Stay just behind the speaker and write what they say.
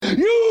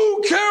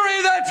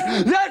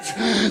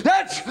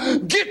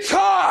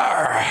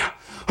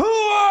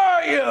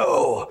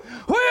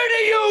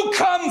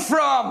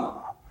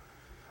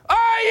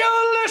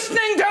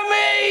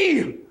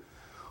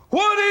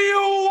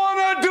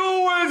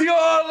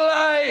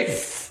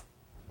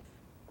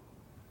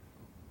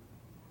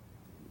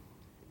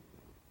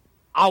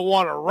I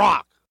want to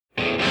rock.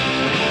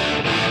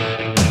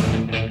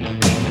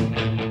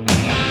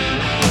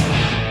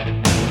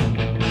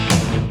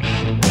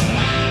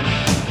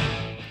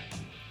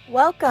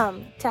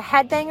 Welcome to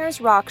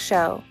Headbangers Rock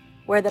Show,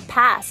 where the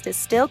past is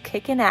still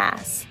kicking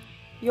ass.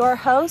 Your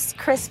hosts,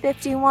 Chris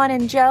 51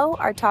 and Joe,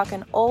 are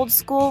talking old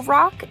school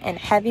rock and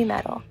heavy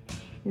metal.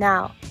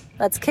 Now,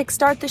 let's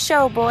kickstart the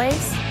show,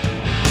 boys.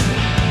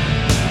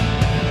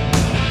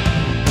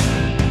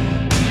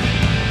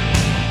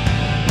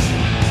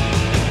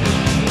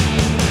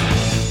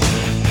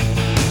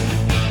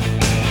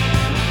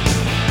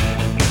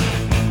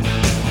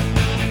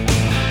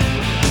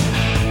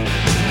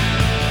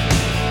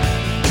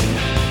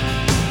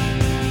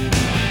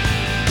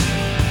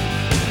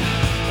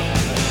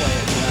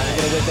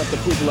 The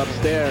people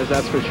upstairs,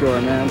 that's for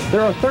sure, man. There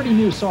are 30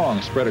 new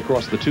songs spread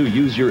across the two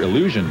Use Your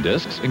Illusion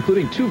discs,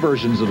 including 2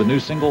 versions of the new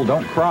single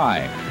Don't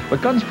Cry.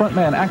 But Guns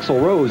frontman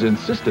Axl Rose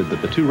insisted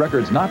that the 2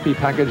 records not be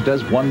packaged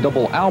as one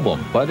double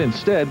album, but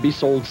instead be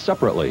sold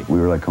separately. We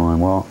were like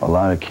going, well, a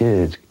lot of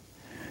kids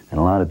and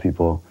a lot of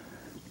people,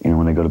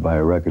 when they go to buy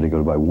a record, they go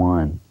to buy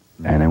one,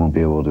 and they won't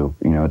be able to,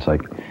 it's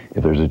like,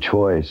 if there's a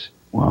choice,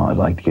 well, I'd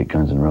like to get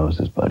Guns N'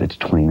 Roses, but it's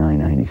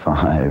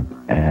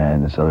 $29.95,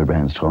 and this other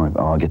band's told me,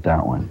 oh, I'll get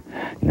that one.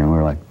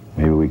 We're like,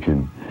 maybe we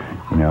can,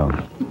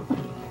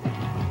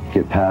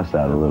 get past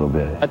that a little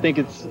bit. I think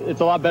it's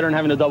a lot better than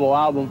having a double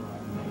album,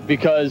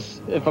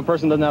 because if a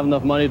person doesn't have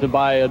enough money to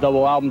buy a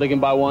double album, they can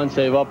buy one,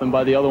 save up, and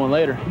buy the other one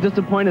later.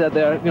 Disappointed that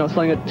they're,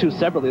 selling it 2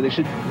 separately. They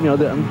should,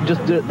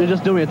 they're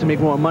just doing it to make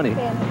more money.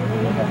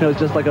 It's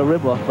just like a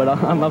ripoff, but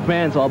I'm a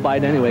fan, so I'll buy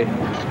it anyway.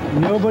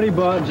 Nobody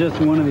bought just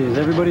one of these.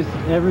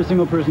 Every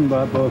single person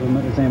bought both of them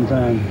at the same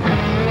time.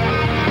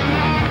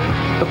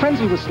 The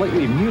frenzy was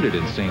slightly muted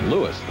in St.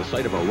 Louis, the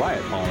site of a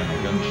riot following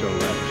a gun show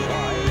last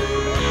July.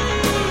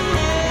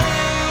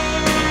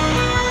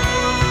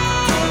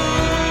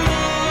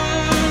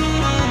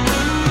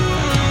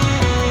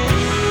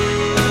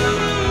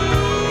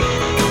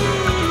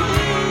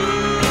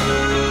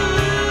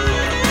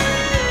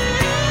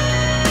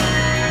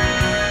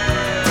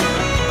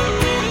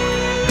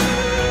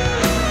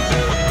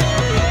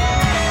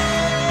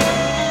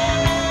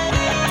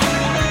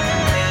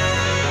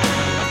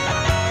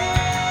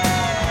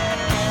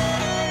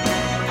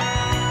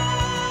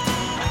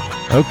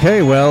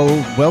 Okay, well,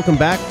 welcome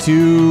back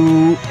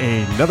to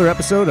another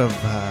episode of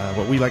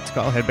what we like to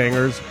call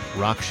Headbangers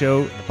Rock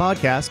Show, the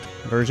podcast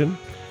version.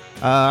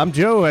 I'm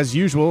Joe, as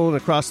usual, and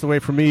across the way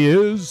from me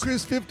is...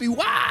 Chris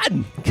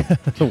 51!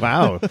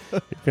 Wow,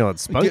 you're feeling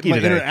spunky my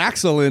today. inner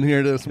Axl in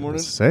here this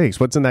morning. Sakes,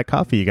 what's in that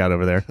coffee you got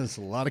over there? There's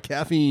a lot of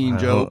caffeine,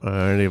 Joe.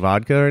 Any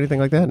vodka or anything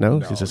like that? No,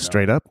 it's just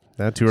straight up?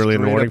 Not too early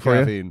in the morning for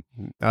caffeine.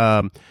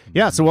 You?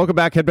 Yeah, so welcome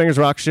back, Headbangers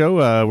Rock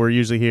Show. We're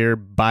usually here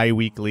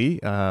bi-weekly.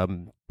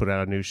 Put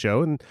out a new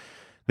show, and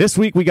this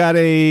week we got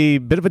a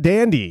bit of a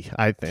dandy,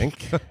 I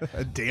think.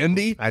 A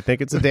dandy? I think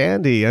it's a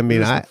dandy. I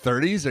mean,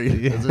 30s? Is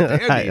it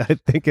dandy? I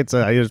think it's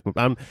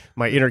I'm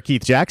my inner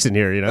Keith Jackson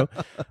here, Yeah,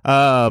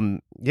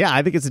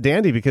 I think it's a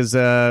dandy because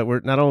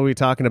we're not only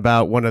talking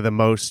about one of the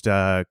most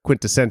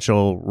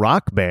quintessential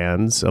rock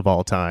bands of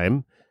all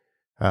time,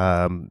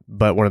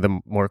 but one of the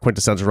more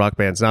quintessential rock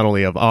bands, not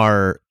only of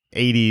our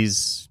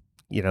 80s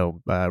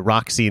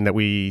rock scene that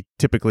we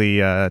typically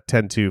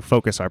tend to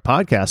focus our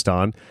podcast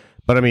on.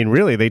 But I mean,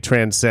 really, they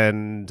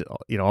transcend,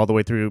 all the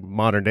way through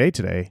modern day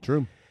today.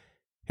 True.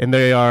 And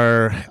they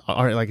are,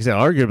 like I said,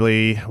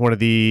 arguably one of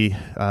the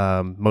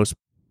most,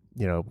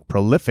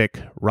 prolific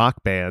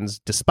rock bands,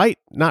 despite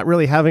not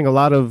really having a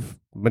lot of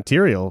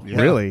material,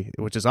 really,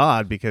 which is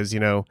odd because,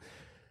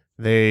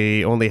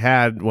 they only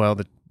had,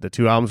 the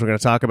 2 albums we're going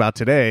to talk about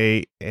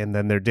today and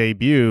then their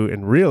debut.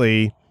 And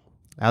really,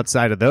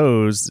 outside of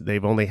those,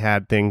 they've only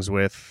had things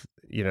with,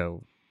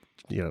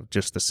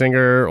 just the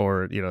singer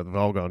or, they've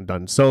all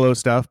done solo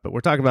stuff, but we're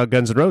talking about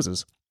Guns N'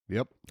 Roses.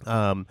 Yep.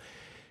 And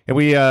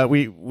we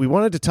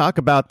wanted to talk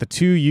about the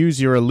 2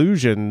 Use Your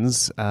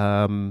Illusions.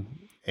 And,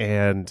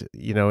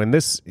 in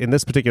this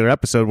particular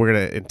episode, we're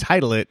going to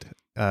entitle it,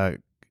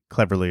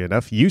 cleverly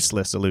enough,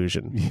 Useless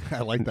Illusion. Yeah, I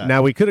like that.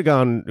 Now we could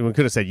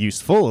have said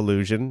Useful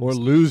Illusion. Or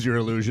Lose Your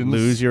Illusions.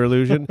 Lose Your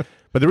Illusion.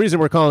 But the reason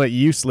we're calling it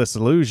Useless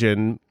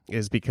Illusion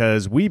is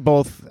because we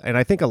both, and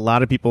I think a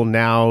lot of people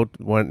now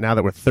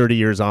that we're 30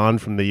 years on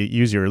from the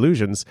Use Your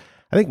Illusions,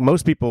 I think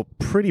most people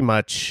pretty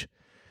much,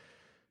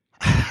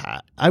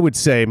 I would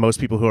say most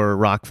people who are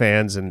rock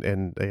fans and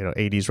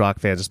 80s rock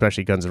fans,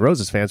 especially Guns N'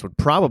 Roses fans, would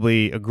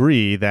probably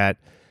agree that,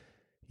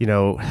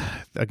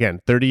 again,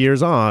 30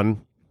 years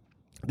on,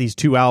 these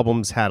 2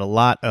 albums had a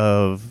lot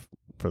of,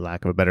 for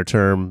lack of a better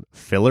term,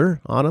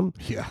 filler on them.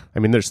 Yeah. I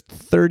mean, there's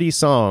 30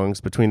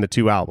 songs between the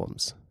 2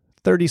 albums.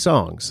 30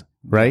 songs,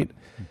 right?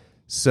 Yeah.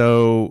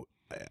 So,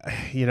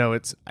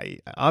 it's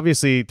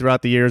obviously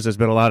throughout the years, there's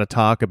been a lot of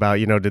talk about,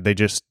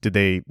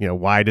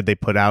 why did they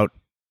put out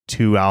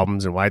 2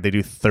 albums and why did they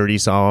do 30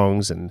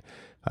 songs and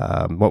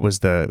what was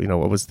the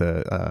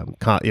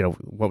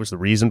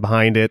reason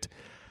behind it?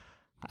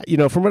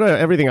 From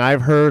everything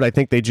I've heard, I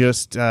think they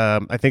just,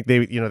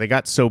 they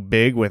got so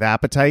big with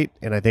Appetite,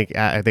 and I think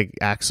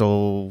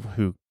Axl,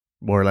 who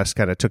more or less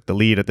kind of took the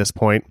lead at this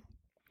point,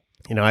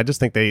 I just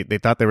think they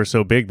thought they were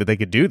so big that they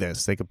could do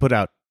this. They could put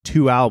out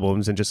 2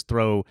 albums and just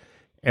throw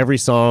every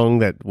song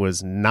that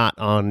was not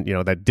on,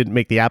 that didn't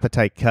make the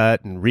Appetite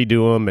cut and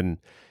redo them, and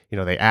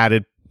they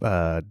added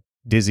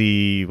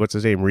Dizzy, what's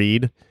his name,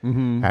 Reed.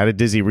 Mm-hmm. Added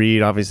Dizzy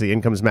Reed. Obviously,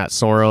 in comes Matt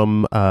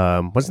Sorum.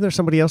 Wasn't there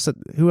somebody else?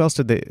 Who else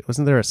did they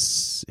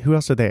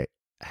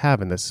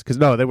have in this? Because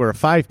no, they were a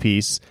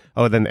 5-piece.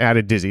 Oh, then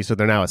added Dizzy, so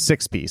they're now a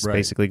 6-piece,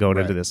 basically going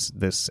into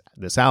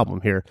this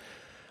album here.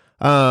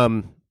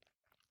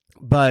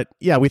 But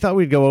yeah, we thought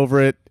we'd go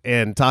over it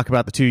and talk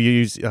about the 2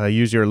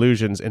 Use Your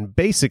Illusions, and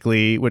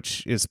basically,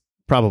 which is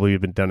probably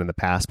been done in the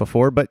past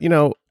before, but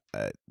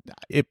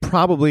it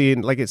probably,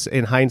 like, it's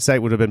in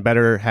hindsight, would have been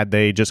better had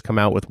they just come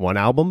out with 1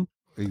 album.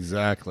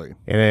 Exactly.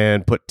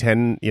 And put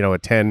 10, a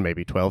 10,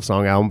 maybe 12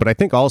 song album. But I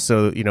think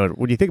also,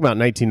 when you think about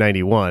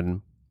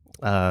 1991,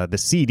 the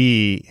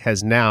CD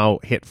has now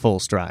hit full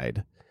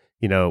stride.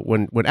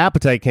 When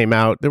Appetite came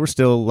out, there were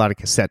still a lot of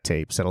cassette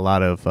tapes and a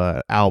lot of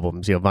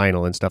albums,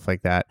 vinyl and stuff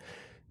like that.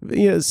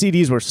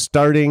 CDs were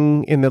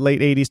starting in the late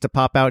 80s to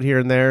pop out here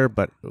and there,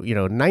 but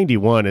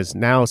 91 is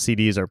now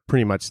CDs are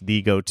pretty much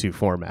the go-to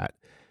format.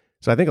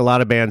 So I think a lot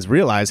of bands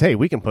realize, hey,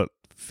 we can put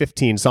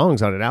 15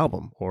 songs on an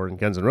album, or in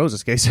Guns N'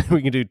 Roses' case,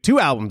 we can do 2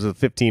 albums of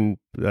 15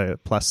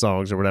 plus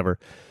songs or whatever.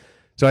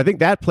 So I think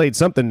that played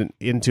something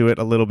into it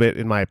a little bit,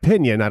 in my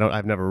opinion.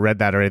 I've never read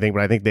that or anything,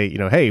 but I think they,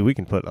 hey, we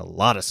can put a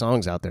lot of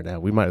songs out there now.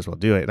 We might as well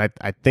do it. And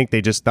I think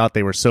they just thought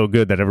they were so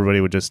good that everybody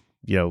would just,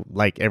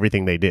 like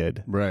everything they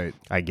did. Right.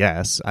 I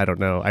guess. I don't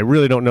know. I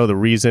really don't know the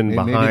reason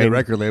behind. Maybe the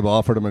record label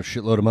offered them a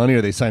shitload of money,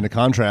 or they signed a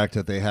contract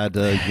that they had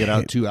to get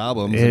out 2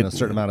 albums in a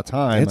certain amount of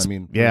time.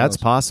 Yeah, it's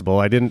possible.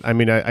 I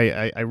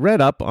read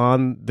up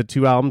on the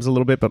 2 albums a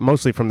little bit, but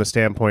mostly from the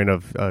standpoint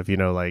of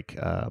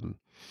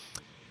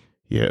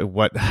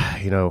what,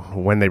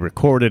 when they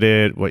recorded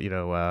it, what,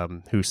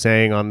 who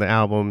sang on the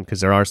album,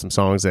 because there are some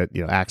songs that,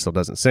 Axl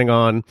doesn't sing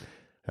on,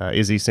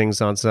 Izzy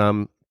sings on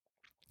some,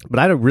 but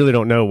I really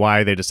don't know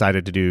why they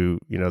decided to do,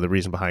 the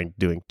reason behind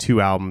doing 2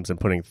 albums and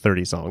putting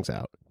 30 songs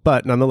out.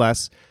 But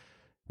nonetheless,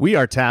 we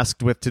are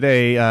tasked with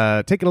today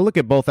taking a look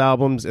at both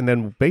albums, and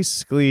then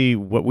basically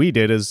what we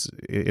did is,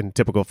 in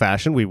typical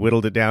fashion, we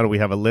whittled it down and we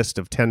have a list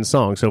of 10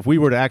 songs. So if we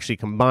were to actually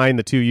combine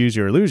the 2 Use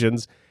Your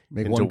Illusions,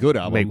 make one good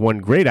album, make one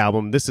great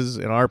album, this is,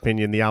 in our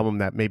opinion, the album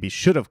that maybe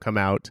should have come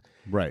out.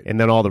 Right. And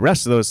then all the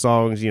rest of those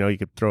songs, you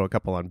could throw a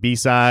couple on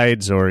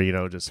B-sides, or,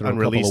 just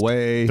unreleased.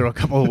 Throw a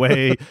couple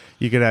away.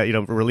 You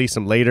could, release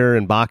them later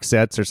in box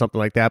sets or something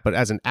like that. But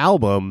as an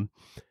album,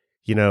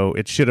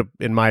 it should have,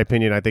 in my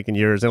opinion, I think in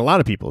yours, and a lot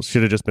of people's,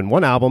 should have just been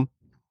one album.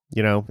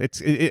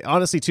 It's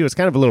honestly, too, it's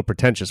kind of a little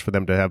pretentious for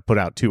them to have put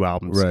out 2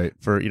 albums. Right.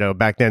 For,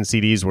 back then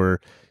CDs were,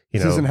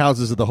 this isn't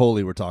Houses of the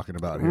Holy we're talking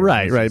about here.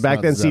 Right.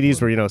 Back then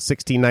CDs were,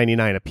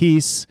 $16.99 a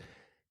piece.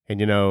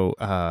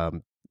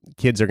 And,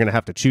 kids are going to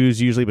have to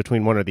choose usually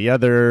between one or the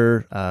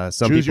other.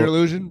 Choose your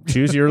illusion.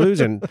 Choose your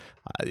illusion.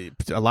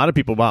 A lot of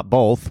people bought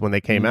both when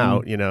they came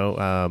out. I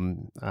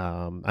don't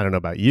know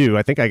about you.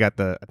 I think I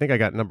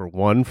got number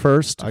 1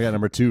 first. I got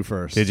number 2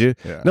 first. Did you?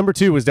 Yeah. Number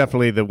 2 was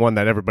definitely the one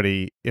that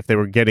everybody, if they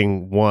were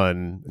getting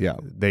one,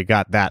 they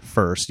got that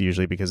first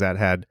usually, because that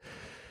had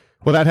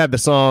the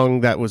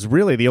song that was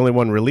really the only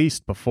one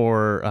released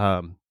before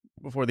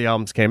the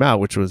albums came out,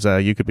 which was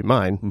 "You Could Be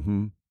Mine."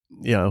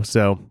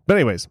 Mm-hmm. But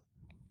anyways.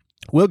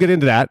 We'll get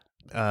into that,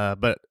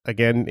 but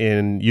again,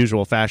 in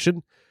usual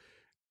fashion,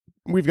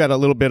 we've got a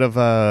little bit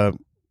of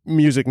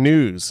music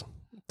news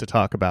to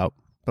talk about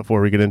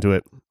before we get into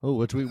it. Oh,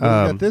 what do we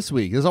got this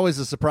week? It's always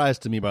a surprise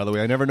to me, by the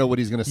way. I never know what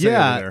he's going to say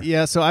over there.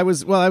 Yeah, so I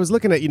was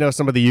looking at,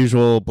 some of the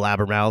usual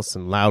blabbermouths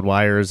and loud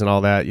wires and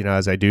all that,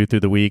 as I do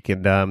through the week,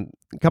 and a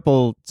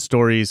couple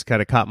stories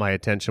kind of caught my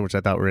attention, which I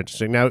thought were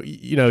interesting. Now,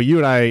 you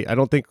and I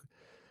don't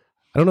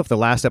know if the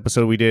last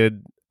episode we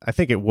did, I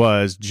think it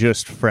was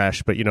just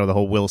fresh, but the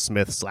whole Will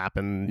Smith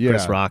slapping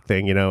Chris Rock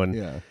thing, and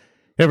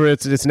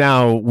it's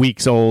now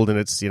weeks old, and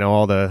it's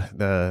all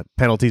the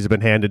penalties have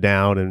been handed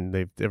down, and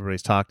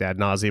everybody's talked ad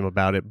nauseum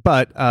about it.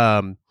 But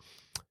I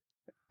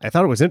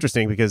thought it was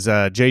interesting because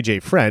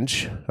JJ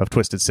French of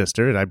Twisted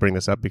Sister, and I bring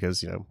this up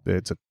because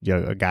it's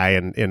a guy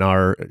in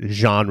our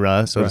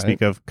genre, so to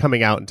speak, of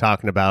coming out and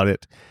talking about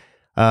it,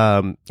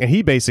 and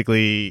he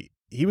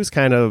was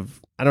kind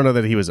of, I don't know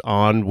that he was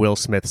on Will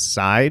Smith's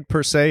side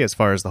per se, as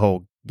far as the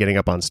whole getting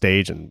up on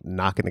stage and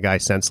knocking the guy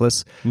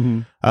senseless.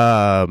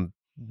 Mm-hmm.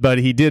 But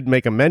he did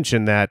make a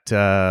mention that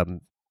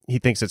he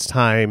thinks it's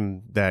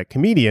time that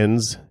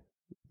comedians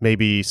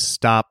maybe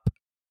stop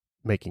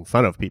making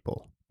fun of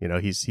people.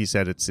 He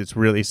said it's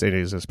really,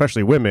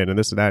 especially women and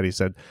this and that. He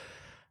said,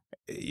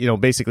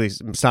 basically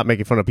stop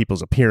making fun of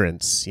people's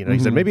appearance. He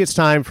said maybe it's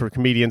time for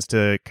comedians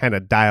to kind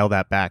of dial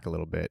that back a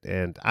little bit.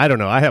 And I don't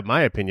know, I have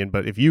my opinion,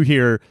 but if you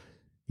hear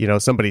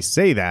somebody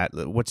say that,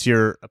 what's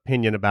your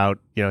opinion about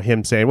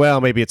him saying, well,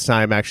 maybe it's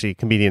time actually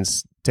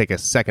comedians take a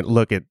second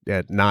look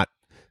at not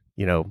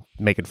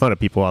making fun of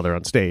people while they're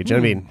on stage. I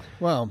mean,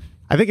 Well,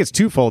 I think it's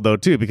twofold though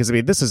too, because I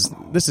mean this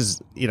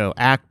is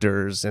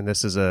actors, and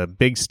this is a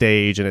big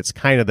stage, and it's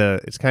kind of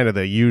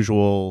the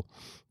usual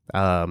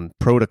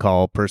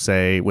protocol per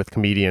se with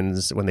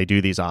comedians when they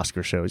do these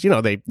Oscar shows.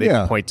 They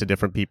point to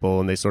different people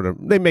and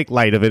they make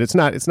light of it. It's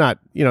not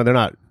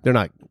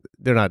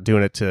they're not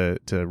doing it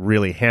to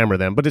really hammer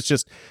them, but it's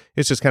just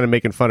kind of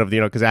making fun of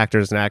because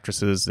actors and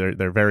actresses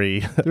they're very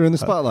they're in the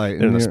spotlight.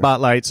 They're in the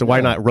spotlight, so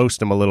why not roast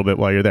them a little bit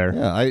while you're there?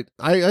 Yeah,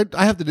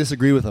 I have to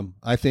disagree with them.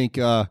 I think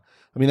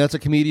that's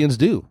what comedians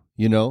do.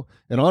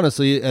 And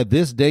honestly, at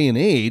this day and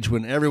age,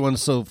 when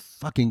everyone's so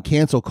fucking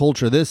cancel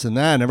culture, this and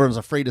that, and everyone's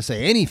afraid to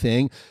say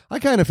anything, I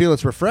kind of feel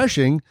it's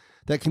refreshing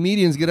that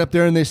comedians get up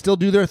there and they still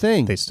do their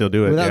thing. They still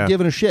do it without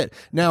giving a shit.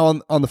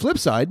 Now, on the flip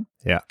side,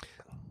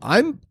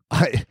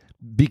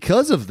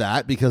 because of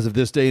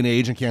this day and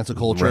age and cancel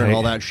culture and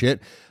all that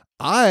shit,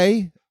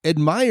 I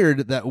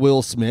admired that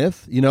Will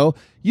Smith. You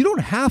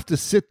don't have to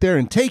sit there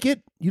and take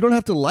it. You don't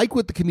have to like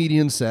what the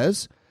comedian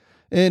says.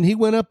 And he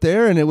went up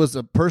there, and it was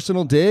a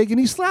personal dig, and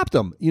he slapped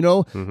him,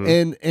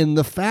 and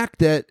the fact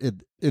that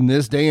in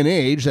this day and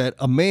age that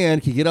a man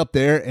can get up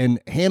there and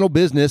handle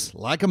business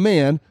like a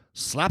man,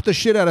 slap the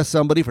shit out of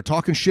somebody for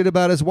talking shit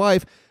about his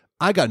wife,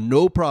 I got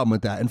no problem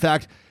with that. In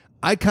fact,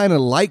 I kind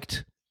of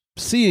liked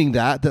seeing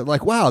that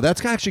like, wow,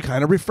 that's actually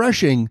kind of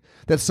refreshing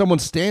that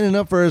someone's standing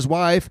up for his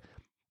wife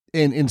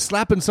and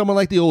slapping someone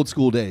like the old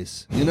school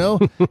days, and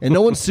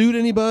no one sued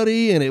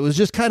anybody, and it was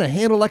just kind of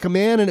handled like a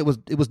man, and it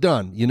was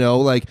done,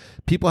 like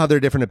people have their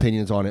different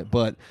opinions on it,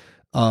 but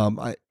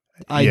I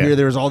hear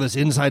there's all this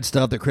inside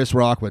stuff that Chris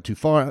Rock went too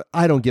far.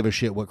 I don't give a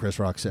shit what Chris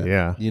Rock said.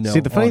 Yeah. See,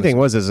 the funny thing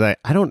is I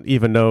don't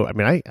even know. I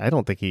mean, I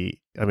don't think he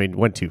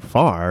went too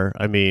far.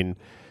 I mean,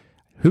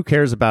 who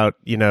cares about,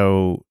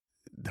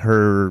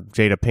 her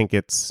Jada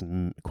Pinkett's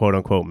quote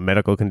unquote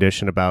medical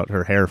condition about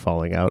her hair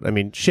falling out? I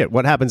mean, shit,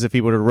 what happens if he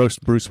would have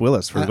roasted Bruce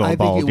Willis for going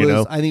bald?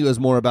 I think it was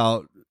more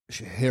about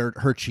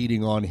her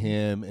cheating on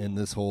him and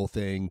this whole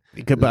thing.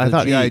 But I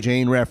thought G.I.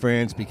 Jane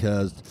reference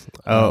because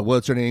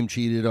what's her name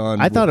cheated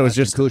on. I thought it was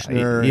just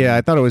Kushner. Yeah,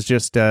 I thought it was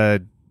just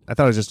a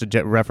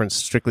reference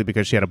strictly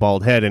because she had a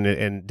bald head,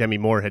 and Demi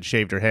Moore had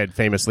shaved her head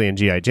famously in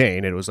G.I.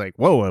 Jane. It was like,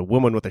 whoa, a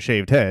woman with a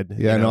shaved head.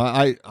 Yeah, no,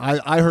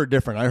 I heard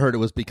different. I heard it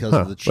was because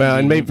of the cheating. Well,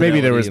 and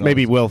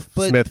maybe Will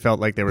Smith felt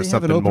like there was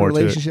something more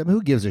relationship. to it.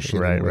 Who gives a shit?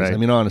 Right. I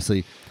mean,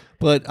 honestly.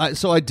 But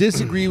I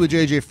disagree with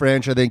JJ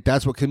French. I think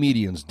that's what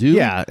comedians do.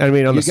 Yeah, I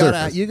mean, on the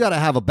surface, you got to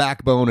have a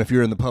backbone if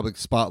you're in the public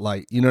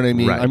spotlight. You know what I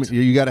mean? Right. I mean,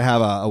 you got to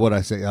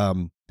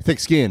have thick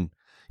skin.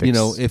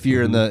 If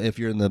you're in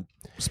the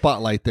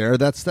spotlight there,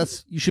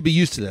 that's you should be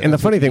used to that. And the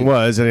funny thing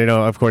was, and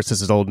of course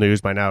this is old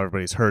news by now,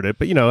 everybody's heard it,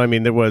 but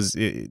there was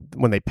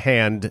when they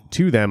panned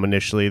to them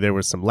initially, there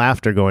was some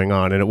laughter going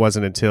on, and it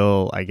wasn't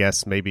until I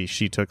guess maybe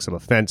she took some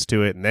offense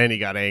to it, and then he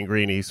got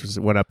angry and he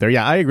went up there.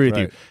 Yeah, I agree with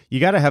you. You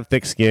got to have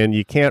thick skin.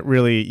 You can't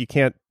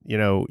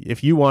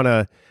if you want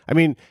to. I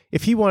mean,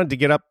 if he wanted to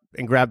get up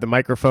and grab the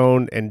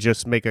microphone and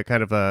just make a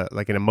kind of an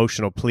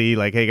emotional plea,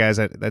 like, hey guys,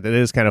 that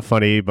is kind of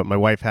funny, but my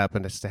wife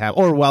happens to have,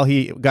 or while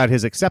he got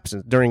his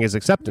acceptance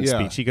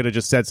speech, he could have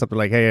just said something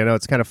like, hey, I know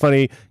it's kind of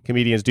funny,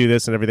 comedians do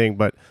this and everything,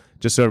 but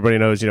just so everybody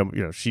knows,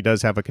 she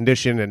does have a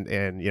condition,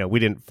 and we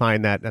didn't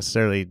find that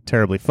necessarily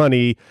terribly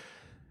funny.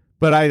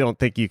 But I don't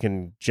think you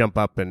can jump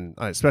up and,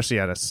 especially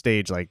at a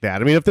stage like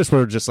that. I mean, if this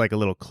were just like a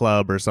little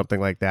club or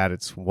something like that,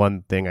 it's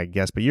one thing, I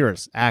guess. But you're an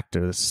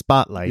actor, the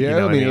spotlight.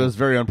 Yeah, I mean, it was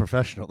very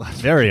unprofessional.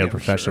 Very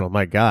unprofessional,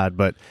 my God.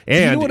 But you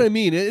know what I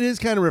mean? It is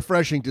kind of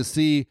refreshing to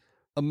see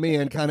a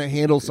man kind of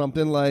handle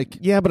something like.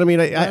 Yeah, but I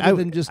mean,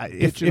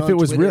 if it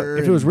was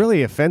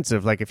really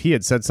offensive, like if he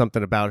had said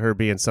something about her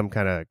being some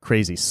kind of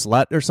crazy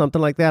slut or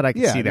something like that, I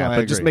could see that.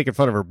 But just making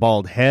fun of her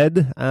bald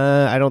head,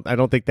 I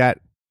don't think that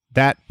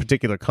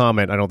particular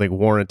comment, I don't think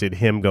warranted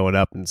him going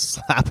up and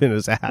slapping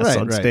his ass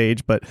on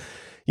stage. But,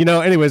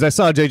 anyways, I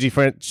saw JG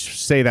French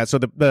say that. So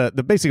the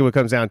basically what it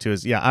comes down to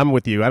is, yeah, I'm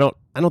with you. I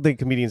don't think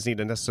comedians need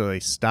to necessarily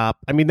stop.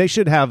 I mean, they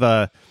should have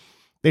a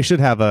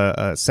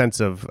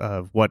sense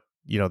of what,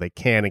 they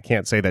can and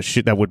can't say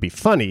that would be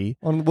funny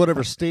on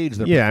whatever stage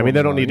they're I mean,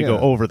 they don't need to go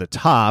over the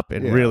top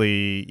and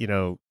really,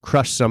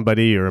 crush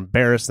somebody or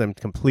embarrass them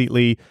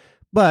completely.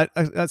 But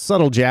a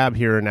subtle jab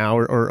here and now,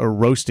 or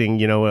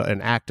roasting, an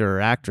actor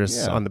or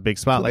actress on the big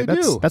spotlight.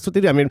 That's what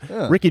they do. I mean,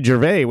 Ricky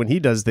Gervais, when he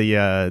does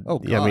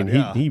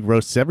he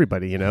roasts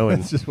everybody, and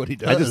that's just what he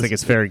does. I just think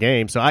it's fair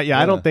game. So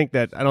I don't think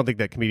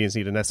that comedians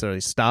need to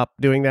necessarily stop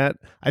doing that.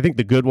 I think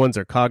the good ones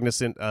are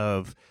cognizant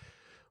of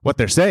what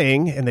they're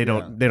saying, and they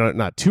don't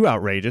not too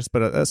outrageous,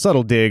 but a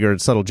subtle dig or a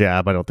subtle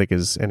jab, I don't think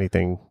is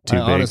anything too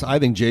big. I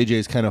think JJ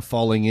is kind of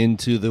falling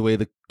into the way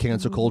the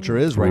cancel culture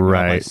is right now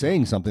by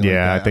saying something like that.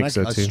 Yeah, I think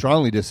so too. I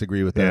strongly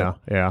disagree with that.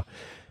 Yeah.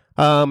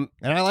 And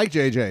I like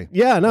JJ.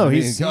 Yeah, no,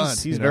 he's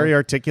very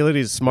articulate.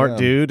 He's a smart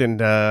dude,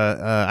 and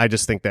I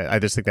just think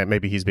that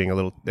maybe he's being a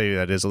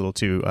little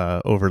too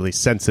overly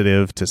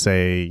sensitive to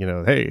say,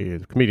 hey,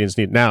 comedians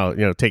need now,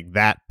 take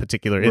that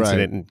particular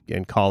incident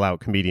and call out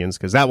comedians,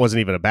 because that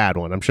wasn't even a bad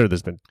one. I'm sure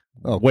there's been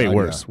way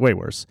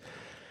worse.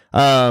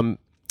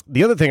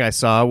 The other thing I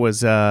saw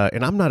was,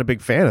 and I'm not a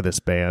big fan of this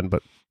band,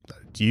 but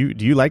do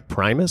you like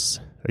Primus?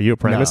 Are you a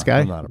Primus guy?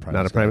 I'm not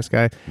a Primus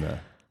guy. No.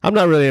 I'm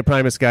not really a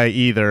Primus guy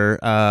either.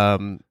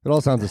 It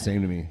all sounds the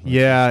same to me.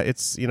 Yeah,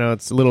 it's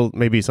it's a little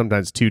maybe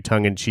sometimes too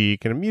tongue in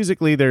cheek, and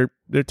musically they're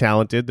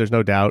talented. There's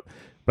no doubt,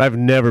 but I've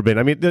never been.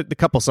 I mean, the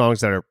couple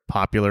songs that are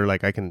popular,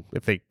 like I can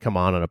if they come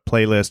on a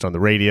playlist on the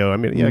radio. I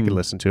mean, I can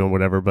listen to them,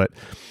 whatever. But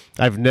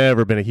I've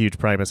never been a huge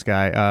Primus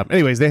guy.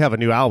 Anyways, they have a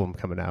new album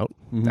coming out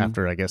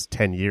after I guess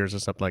 10 years or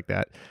something like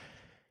that.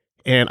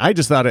 And I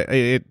just thought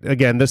it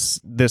again.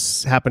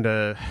 This happened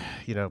to,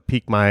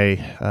 pique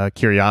my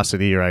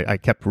curiosity, or I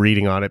kept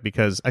reading on it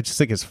because I just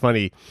think it's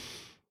funny.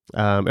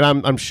 And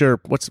I'm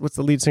sure what's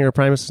the lead singer of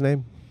Primus'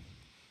 name?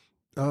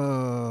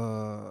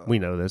 We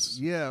know this.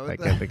 Yeah, I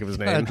can't think of his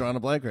name. I'm drawing a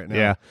blank right now.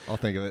 Yeah, I'll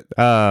think of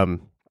it.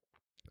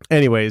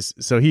 Anyways,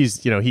 so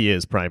he's he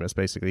is Primus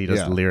basically. He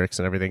does the lyrics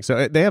and everything.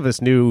 So they have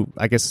this new,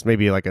 I guess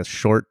maybe like a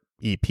short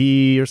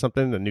EP or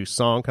something, a new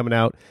song coming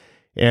out,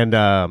 and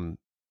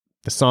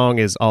the song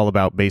is all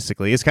about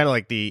basically, it's kind of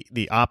like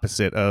the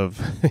opposite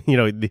of,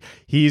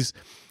 he's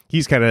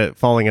kind of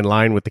falling in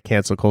line with the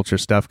cancel culture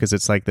stuff because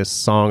it's like this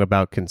song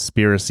about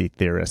conspiracy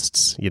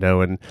theorists,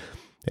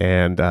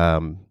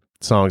 and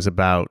songs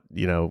about,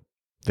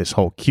 this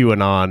whole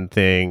QAnon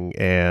thing,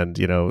 and,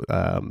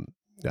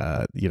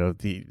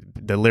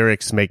 the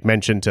lyrics make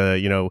mention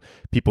to,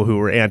 people who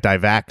were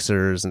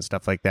anti-vaxxers and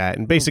stuff like that.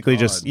 And basically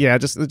just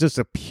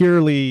a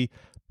purely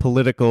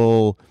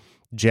political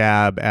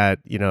jab at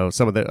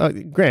some of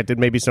the granted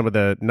maybe some of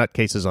the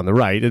nutcases on the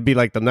right. It'd be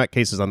like the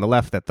nutcases on the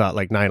left that thought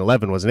like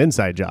 9/11 was an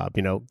inside job.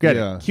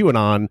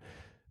 QAnon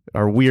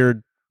are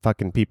weird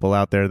fucking people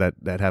out there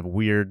that have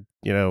weird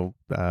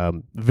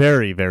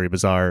very, very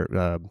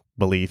bizarre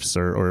beliefs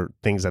or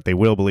things that they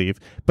will believe.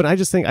 But I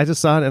just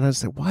saw it and I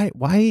was like,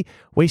 why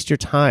waste your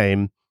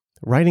time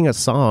writing a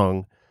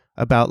song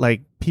about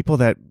like people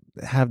that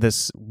have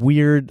this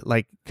weird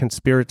like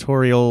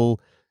conspiratorial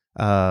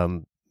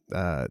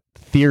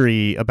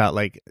theory about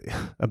like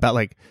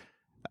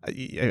I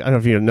don't know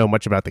if you know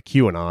much about the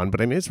QAnon,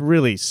 but I mean it's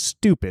really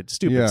stupid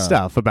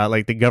stuff about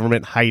like the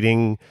government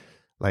hiding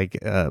like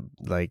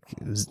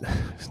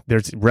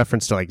there's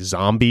reference to like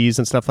zombies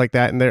and stuff like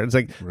that, and there's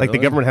like the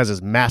government has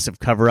this massive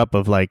cover up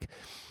of like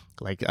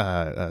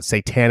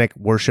satanic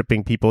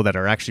worshiping people that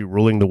are actually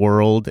ruling the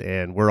world,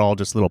 and we're all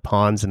just little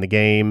pawns in the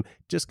game.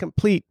 Just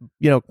complete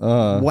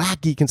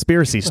wacky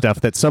conspiracy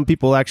stuff that some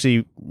people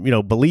actually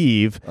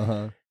believe.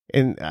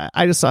 And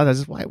I just thought,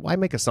 why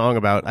make a song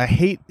about? I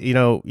hate,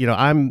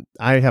 I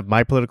have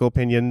my political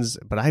opinions,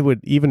 but I would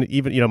even,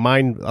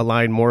 mine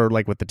align more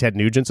like with the Ted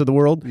Nugents of the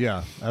world.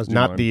 Yeah,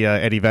 not the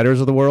Eddie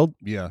Vedders of the world.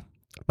 Yeah,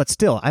 but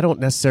still, I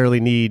don't necessarily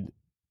need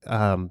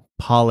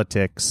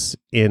politics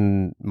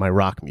in my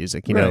rock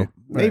music.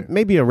 Right.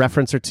 Maybe a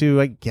reference or two,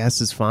 I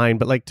guess, is fine.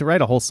 But like to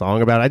write a whole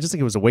song about it, I just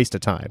think it was a waste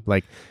of time.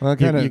 Like, well, it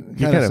kind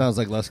of sounds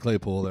like Les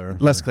Claypool there.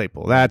 Les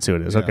Claypool, that's who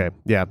it is. Yeah. Okay,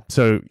 yeah.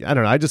 So I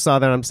don't know. I just saw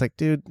that. I'm just like,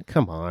 dude,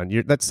 come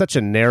on. That's such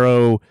a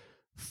narrow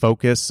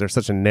focus, or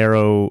such a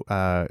narrow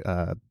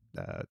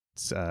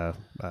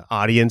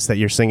audience that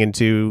you're singing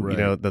to.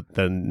 Right.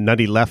 The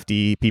nutty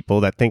lefty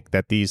people that think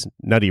that these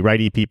nutty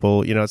righty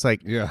people. It's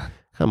like, yeah.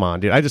 Come on,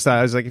 dude. I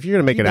was like, if you're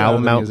gonna make an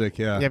album out, music, if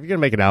you're gonna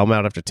make an album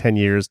out after 10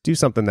 years, do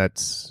something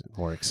that's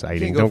more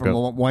exciting. Don't go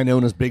from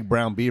Winona's Big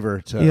Brown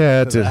Beaver to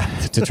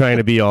to trying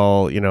to be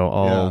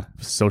all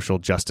social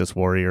justice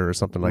warrior or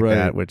something like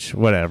that. Which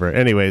whatever.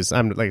 Anyways,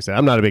 I'm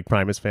not a big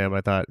Primus fan. But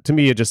I thought, to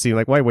me, it just seemed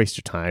like, why waste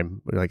your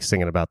time like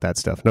singing about that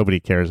stuff? Nobody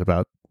cares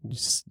about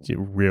just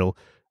real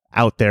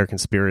out there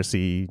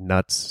conspiracy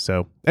nuts.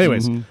 So,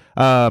 anyways,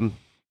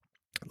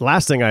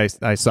 last thing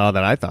I saw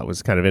that I thought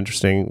was kind of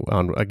interesting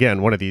on,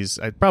 again, one of these,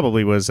 it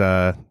probably was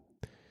I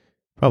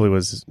don't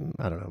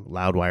know,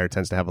 Loudwire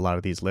tends to have a lot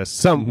of these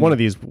lists. One of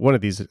these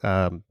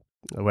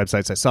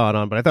websites I saw it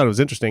on, but I thought it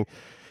was interesting.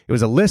 It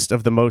was a list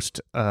of the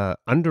most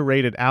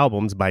underrated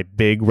albums by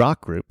big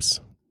rock groups.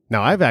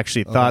 Now, I've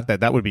actually thought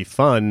that would be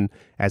fun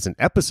as an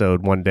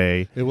episode one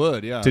day. It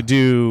would, yeah. To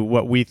do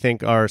what we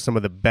think are some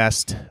of the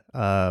best,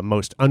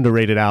 most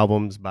underrated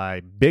albums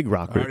by big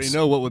rock groups. I already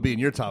know what would be in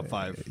your top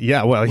 5.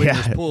 Yeah, well,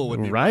 Winter's Pool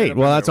would be right.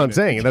 Well, that's what I'm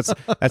saying. That's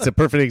a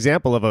perfect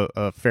example of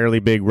a fairly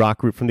big rock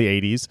group from the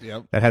 80s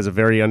that has a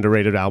very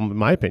underrated album, in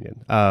my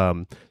opinion.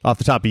 Off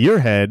the top of your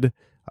head,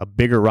 a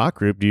bigger rock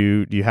group,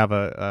 do you have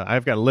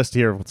I've got a list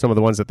here of some of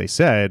the ones that they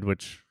said,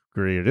 which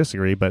agree or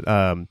disagree, but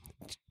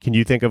can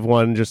you think of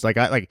one just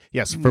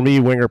yes, for me,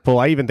 Winger Pull.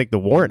 I even think the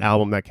Warrant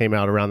album that came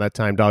out around that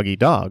time, Dog Eat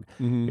Dog,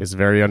 is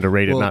very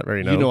underrated, not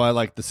very known. I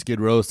like the Skid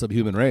Row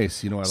Subhuman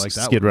Race. I like that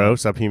Skid Row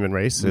Subhuman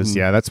Race is,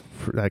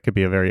 that could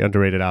be a very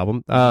underrated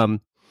album.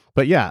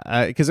 But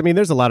yeah, because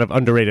there's a lot of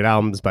underrated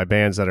albums by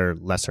bands that are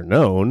lesser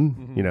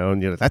known,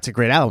 and that's a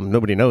great album.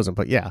 Nobody knows them.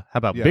 But yeah, how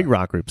about big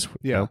rock groups?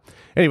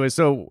 Anyway,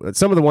 so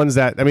some of the ones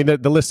that,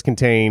 the list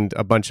contained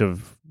a bunch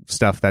of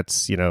stuff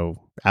that's,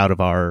 out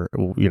of our,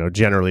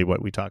 generally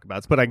what we talk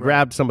about. But I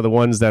grabbed some of the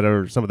ones that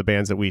are some of the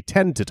bands that we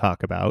tend to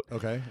talk about.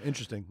 Okay,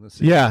 interesting. Let's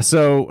see. Yeah,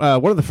 so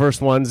one of the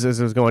first ones as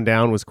it was going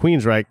down was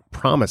Queensryche,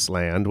 Promised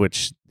Land,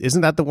 which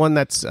isn't that the one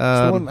that's...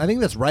 I think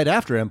that's right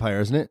after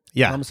Empire, isn't it?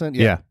 Yeah. Promised Land?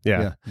 Yeah.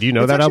 Do you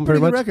know that album pretty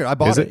pretty good much? record. I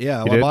bought Is it.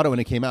 Yeah, You I did? bought it when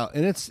it came out,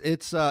 and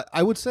it's.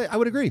 I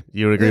would agree.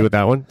 You would agree with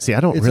that one? See, I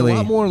don't It's really... a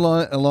lot more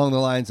along the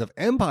lines of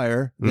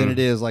Empire than it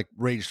is like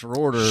Rage for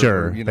Order.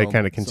 Sure, or, they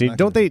kind of continue.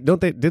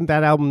 Didn't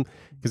that album...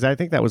 Because I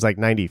think that was like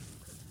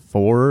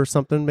 94 or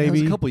something, maybe. It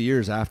was a couple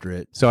years after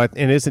it. So,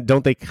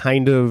 don't they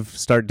kind of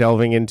start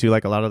delving into,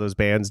 like a lot of those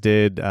bands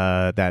did,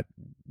 that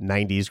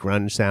 90s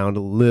grunge sound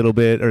a little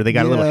bit, or they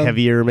got a little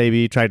heavier,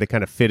 maybe, tried to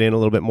kind of fit in a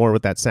little bit more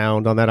with that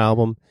sound on that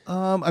album?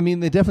 I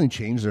mean, they definitely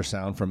changed their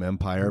sound from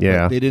Empire,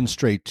 Yeah. but they didn't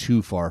stray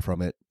too far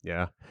from it.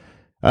 Yeah.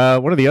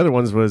 One of the other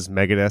ones was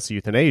Megadeth's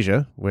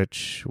Euthanasia,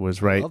 which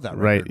was right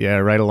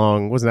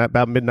along. Wasn't that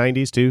about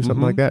mid-90s too,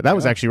 something like that? That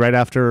was actually right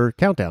after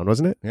Countdown,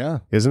 wasn't it? Yeah,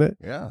 isn't it?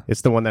 Yeah,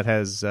 it's the one that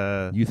has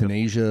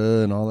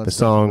Euthanasia and all that. The stuff.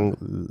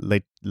 song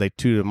 "Les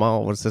Tout le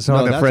Monde." What's the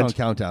song? No, that's French? on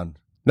Countdown.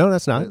 No,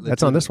 that's not.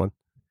 That's on this one.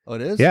 Oh,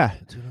 it is. Yeah.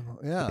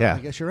 Yeah, I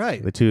guess you're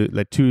right. Le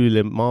tout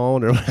le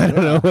monde, or I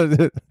don't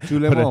know.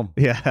 Tout le monde.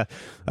 Yeah.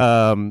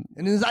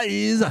 In his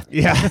eyes.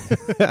 Yeah.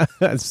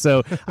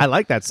 So I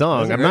like that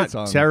song. That's a I'm great not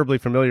song. terribly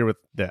familiar with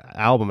the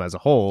album as a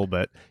whole,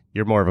 but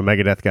you're more of a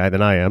Megadeth guy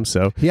than I am.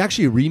 So He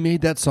actually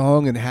remade that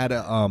song and had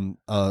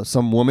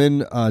some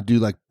woman do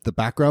like the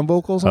background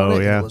vocals on it. Oh,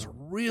 yeah. It was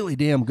really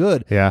damn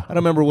good. Yeah. I don't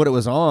remember what it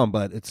was on,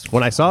 but it's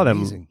when I saw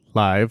amazing. them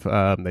live,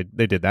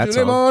 they did that Tout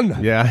song. le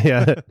monde.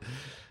 Yeah.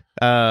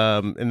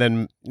 And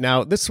then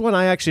now this one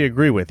I actually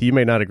agree with. You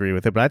may not agree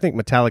with it, but I think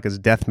Metallica's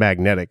Death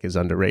Magnetic is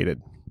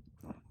underrated.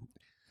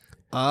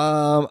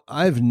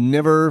 I've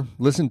never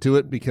listened to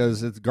it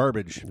because it's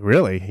garbage.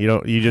 Really? You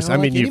don't? You just? I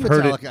don't like you've any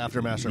heard Metallica it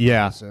after Master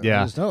Yeah, Price, I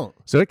yeah. just don't.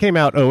 So it came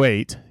out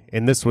 2008,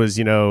 and this was,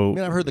 I mean,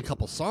 I've heard a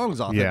couple songs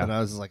off it, and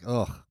I was just like,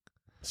 ugh.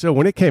 So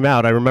when it came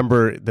out, I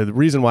remember the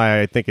reason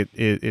why I think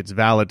it's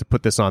valid to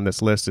put this on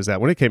this list is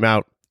that when it came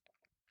out,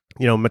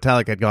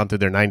 Metallica had gone through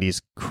their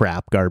 90s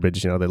crap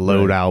garbage, the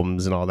Load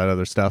albums and all that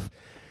other stuff.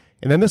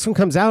 And then this one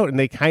comes out and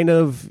they kind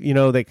of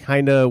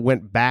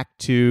went back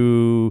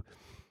to,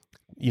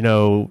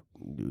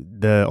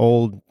 the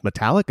old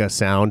Metallica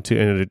sound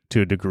to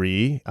a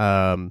degree.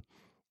 Now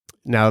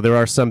there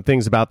are some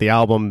things about the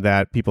album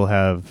that people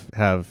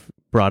have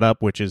brought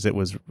up, which is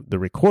the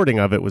recording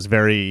of it was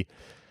very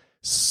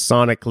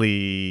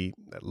sonically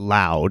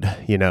loud.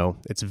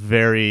 It's a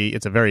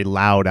very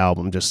loud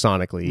album just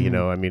sonically.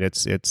 I mean,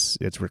 it's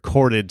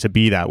recorded to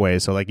be that way.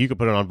 So like you could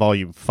put it on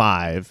volume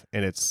 5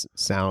 and it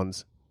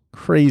sounds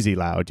crazy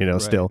loud,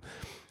 still.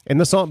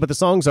 And the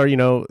songs are,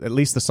 at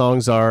least the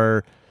songs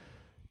are,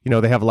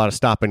 they have a lot of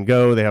stop and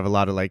go. They have a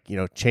lot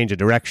of change of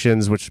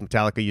directions, which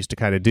Metallica used to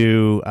kind of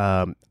do.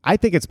 I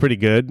think it's pretty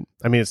good.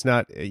 I mean, it's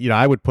not,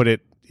 I would put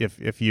it,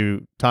 if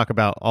you talk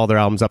about all their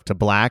albums up to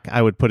Black,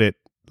 I would put it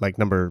like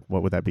number,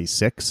 what would that be?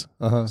 6,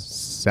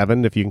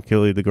 7, if you can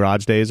kill the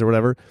Garage Days or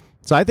whatever.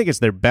 So I think it's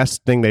their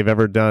best thing they've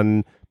ever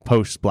done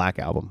post Black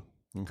album.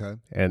 Okay.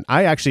 And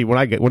I actually,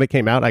 when it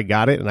came out, I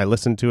got it and I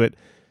listened to it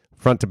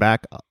front to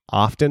back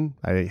often.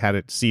 I had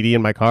it CD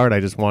in my car and I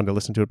just wanted to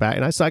listen to it back.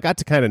 And I got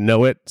to kind of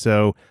know it.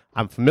 So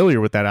I'm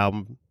familiar with that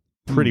album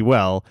pretty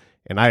well.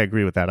 And I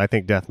agree with that. I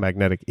think Death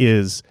Magnetic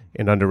is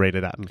an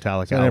underrated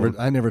Metallica album.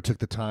 I never took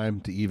the time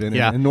to even,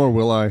 Yeah. and nor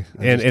will I.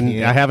 I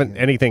haven't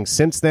anything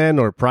since then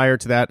or prior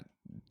to that,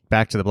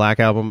 back to the Black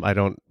album. I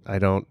don't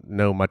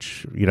know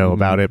much,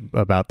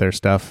 about their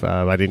stuff.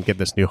 I didn't get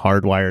this new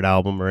Hardwired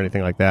album or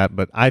anything like that,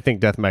 but I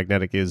think Death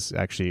Magnetic is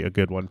actually a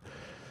good one.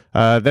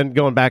 Then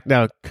going back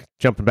now,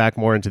 jumping back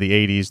more into the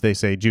 80s, they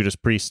say Judas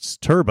Priest's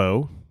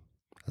Turbo.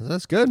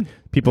 That's good.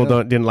 People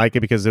didn't like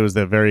it because it was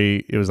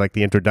like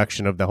the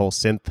introduction of the whole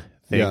synth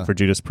thing for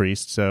Judas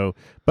Priest. So,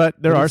 but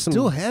there are some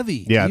still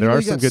heavy. Yeah, Even there though are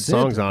you some got good synth,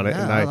 songs on it.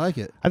 Yeah, And I like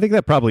it. I think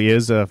that probably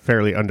is a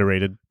fairly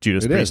underrated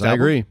Judas Priest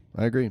album.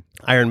 I agree.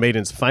 Iron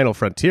Maiden's Final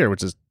Frontier,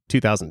 which is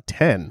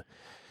 2010.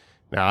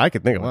 Now, I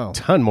could think of a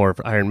ton more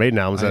Iron Maiden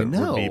albums that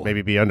would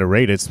maybe be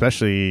underrated,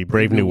 especially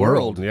Brave New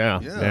World.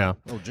 Yeah.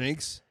 Oh,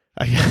 Jinx.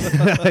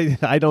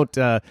 I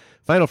don't.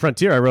 Final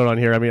Frontier, I wrote on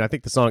here. I mean, I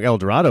think the song El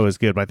Dorado is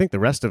good, but I think the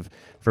rest of,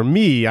 for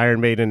me, Iron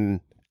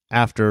Maiden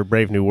after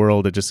Brave New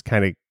World, it just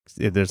kind of,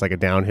 there's like a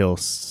downhill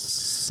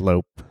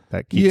slope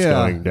that keeps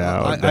going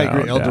down. I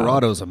agree. El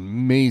Dorado is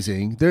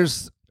amazing.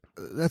 That's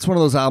one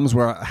of those albums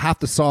where half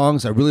the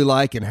songs I really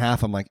like and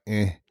half I'm like,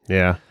 eh.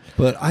 Yeah.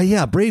 But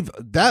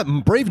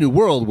Brave New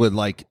World would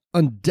like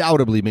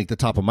undoubtedly make the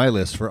top of my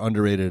list for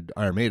underrated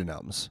Iron Maiden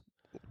albums.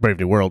 Brave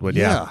New World would,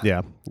 yeah.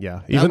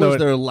 Even though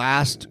their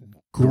last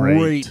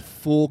great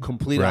full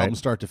complete album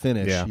start to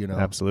finish. Yeah,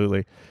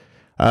 absolutely.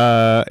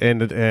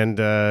 And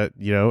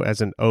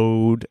as an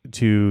ode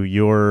to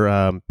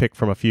your pick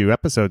from a few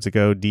episodes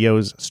ago,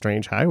 Dio's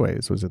Strange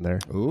Highways was in there.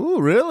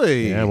 Ooh,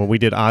 really? Yeah, when we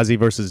did Ozzy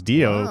versus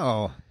Dio,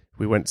 wow.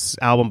 We went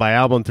album by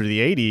album through the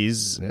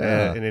 80s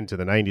and into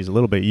the 90s a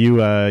little bit.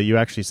 You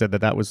actually said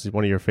that was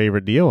one of your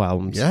favorite Dio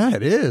albums. Yeah,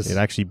 it is. It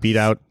actually beat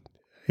out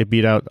it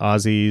beat out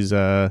Ozzy's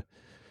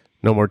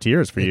No More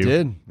Tears for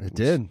you. It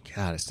did.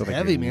 God, I still think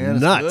heavy, you're man.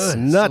 It's nuts, good.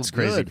 nuts So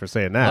crazy good. for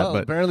saying that. Well,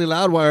 but apparently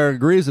Loudwire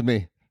agrees with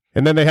me.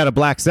 And then they had a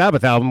Black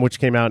Sabbath album, which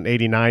came out in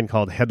 '89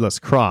 called Headless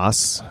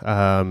Cross.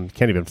 Can't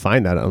even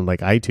find that on like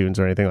iTunes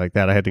or anything like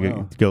that. I had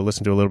to go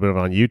listen to a little bit of it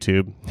on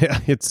YouTube. Yeah,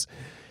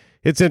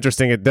 it's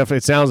interesting. It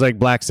definitely sounds like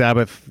Black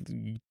Sabbath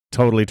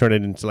totally turned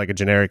it into like a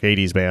generic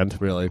 '80s band.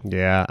 Really?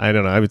 Yeah, I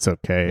don't know. It's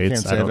okay. I can't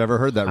say I've ever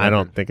heard that record. I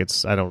don't think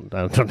it's. I don't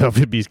know if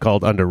it'd be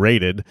called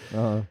underrated.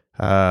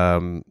 I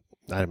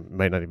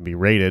might not even be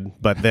rated.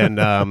 But then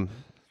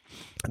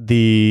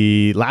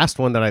the last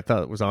one that I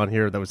thought was on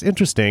here that was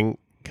interesting.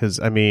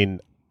 Because I mean,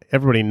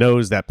 everybody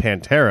knows that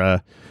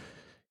Pantera,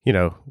 you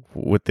know,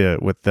 with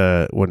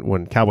the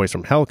when Cowboys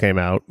from Hell came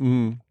out,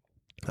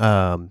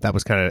 that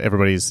was kind of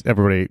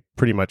everybody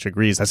pretty much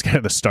agrees that's kind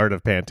of the start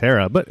of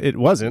Pantera, but it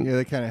wasn't. Yeah,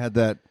 they kind of had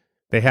that.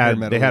 They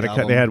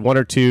had one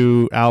or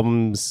two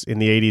albums in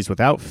the '80s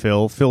without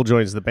Phil. Phil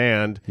joins the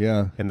band,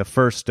 and the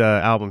first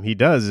album he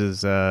does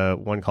is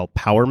one called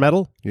Power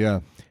Metal.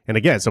 Yeah, and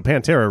again, so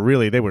Pantera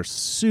really they were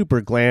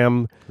super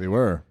glam. They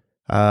were.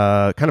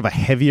 Kind of a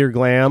heavier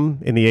glam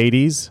in the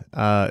 80s,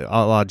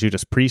 a la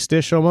Judas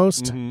Priest-ish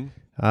almost. And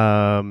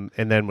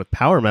then with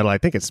Power Metal, I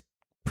think it's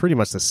pretty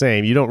much the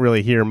same. You don't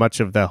really hear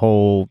much of the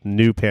whole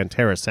new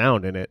Pantera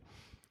sound in it.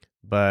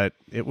 But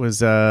it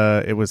was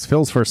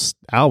Phil's first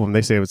album.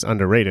 They say it was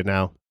underrated.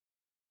 Now,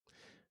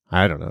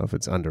 I don't know if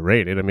it's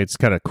underrated. I mean, it's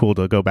kind of cool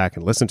to go back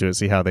and listen to it,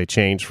 see how they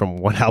changed from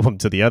one album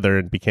to the other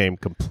and became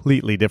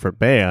completely different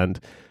band.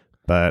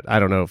 But I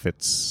don't know if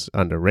it's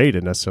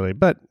underrated necessarily,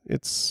 but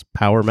it's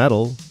power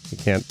metal. You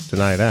can't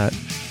deny that.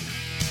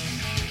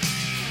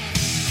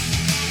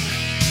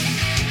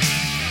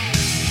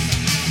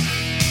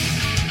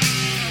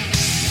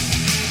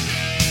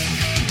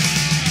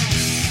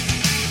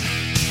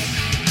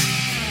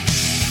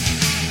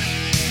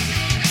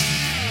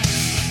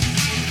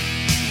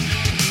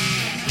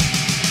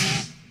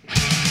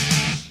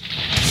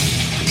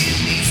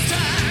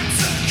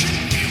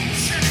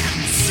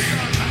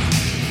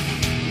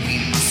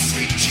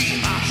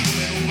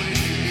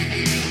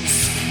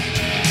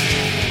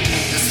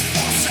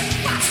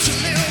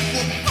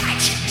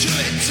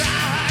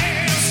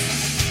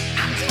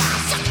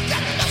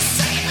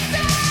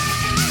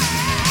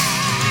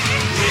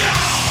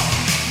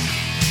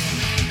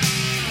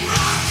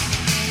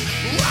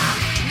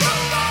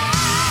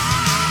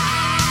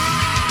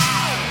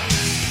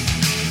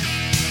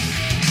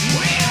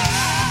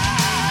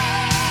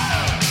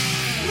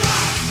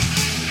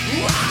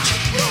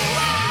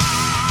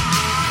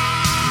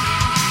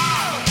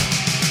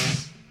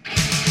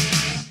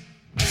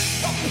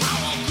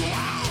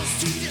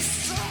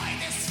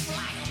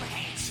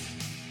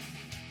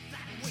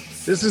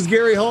 This is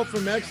Gary Holt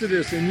from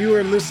Exodus, and you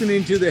are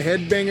listening to the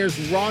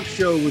Headbangers Rock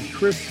Show with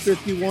Chris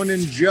 51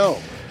 and Joe.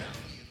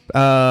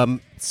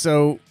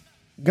 So,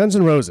 Guns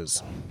N'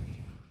 Roses.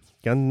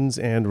 Guns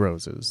and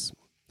Roses.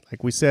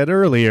 Like we said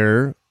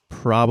earlier,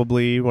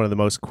 probably one of the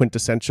most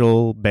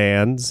quintessential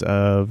bands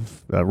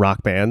of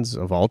rock bands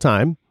of all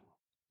time.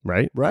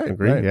 Right?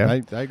 Agree? Right. Yeah.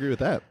 I agree with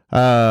that.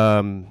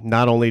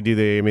 Not only do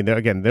they, I mean,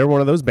 they're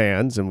one of those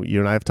bands, and you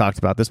and I have talked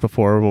about this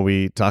before when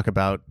we talk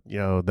about, you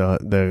know,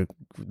 the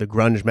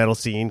grunge metal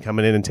scene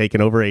coming in and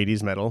taking over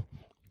 80s metal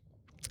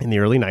in the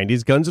early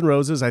 90s. Guns N'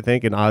 Roses, I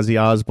think, and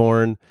Ozzy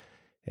Osbourne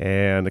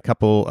and a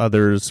couple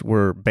others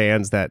were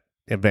bands that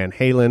Van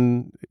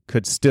Halen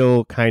could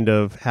still kind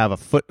of have a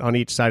foot on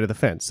each side of the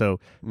fence. So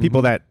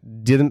people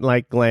that didn't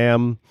like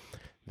glam,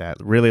 that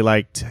really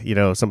liked, you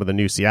know, some of the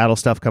new Seattle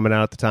stuff coming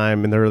out at the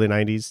time in the early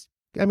 90s.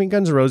 I mean,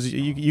 Guns N' Roses,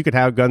 you could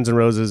have Guns N'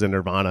 Roses and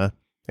Nirvana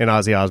and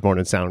Ozzy Osbourne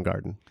and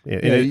Soundgarden.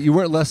 You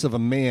weren't less of a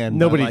man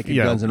nobody liking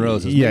Guns N'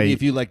 Roses. Yeah, Maybe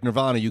if you like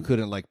Nirvana, you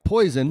couldn't like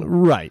Poison.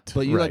 Right.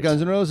 But you right. like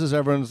Guns N' Roses,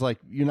 everyone's like,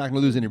 you're not going to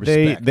lose any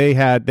respect. They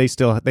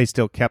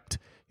still kept,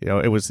 you know,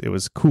 it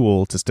was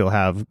cool to still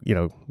have, you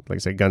know, like I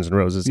say, Guns N'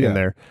 Roses in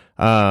there.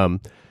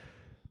 And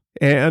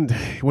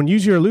when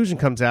Use Your Illusion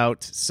comes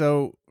out,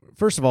 so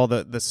first of all,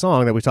 the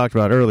song that we talked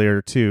about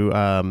earlier too,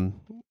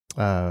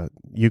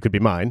 You Could Be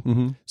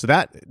Mine. So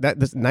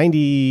this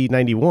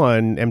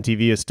 91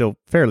 MTV is still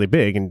fairly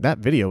big, and that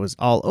video was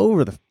all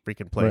over the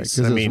freaking place.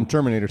 Because from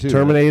Terminator too.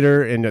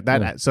 Terminator, and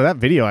that so that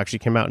video actually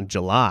came out in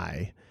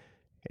July,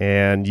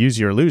 and Use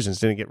Your Illusions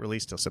didn't get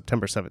released till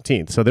September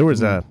 17th. So there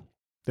was a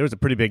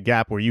pretty big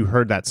gap where you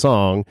heard that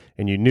song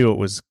and you knew it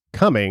was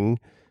coming.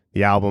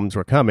 The albums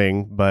were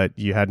coming, but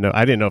you had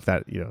I didn't know if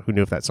that, you know, who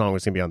knew if that song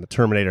was going to be on the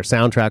Terminator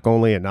soundtrack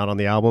only and not on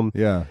the album.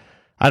 Yeah.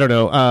 I don't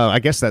know. I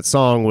guess that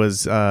song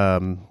was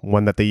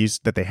one that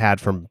they had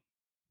from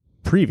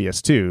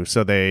previous too.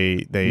 So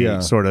they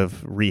sort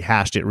of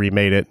rehashed it,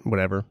 remade it,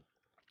 whatever.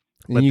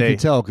 And but you can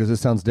tell because it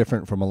sounds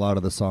different from a lot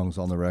of the songs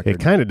on the record. It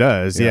kind of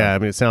does. Yeah. I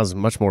mean, it sounds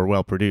much more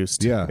well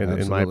produced. Yeah,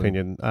 in my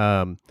opinion.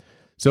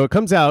 So it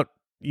comes out.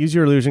 Use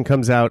Your Illusion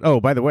comes out. Oh,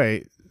 by the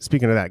way,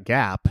 speaking of that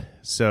gap,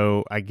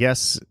 so I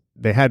guess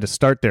they had to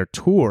start their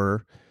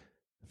tour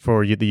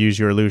for the Use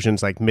Your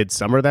Illusions like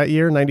midsummer that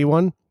year,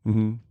 91.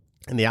 And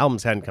the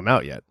albums hadn't come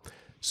out yet.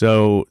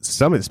 So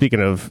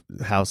speaking of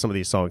how some of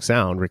these songs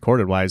sound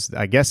recorded wise,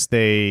 I guess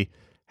they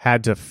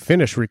had to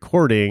finish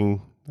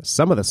recording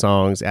some of the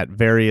songs at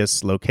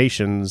various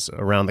locations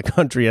around the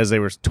country as they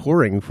were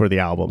touring for the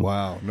album.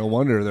 Wow. No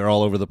wonder they're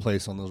all over the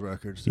place on those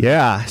records.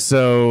 Yeah.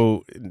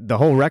 So the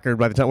whole record,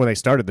 by the time when they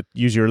started the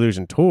Use Your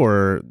Illusion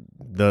tour,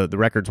 the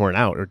records weren't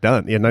out or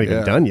done. They're not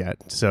even done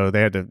yet. So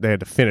they had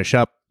to finish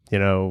up,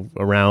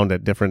 around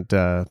at different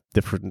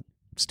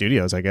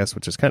studios, I guess,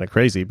 which is kind of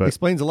crazy, but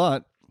explains a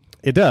lot.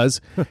 It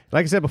does.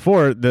 Like I said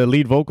before, the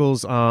lead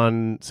vocals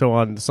on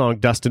the song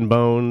Dust and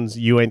Bones,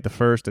 You Ain't the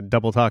First, and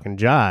Double Talk and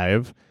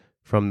Jive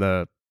from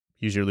the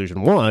Use Your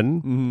Illusion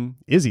 1,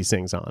 Izzy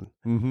sings on.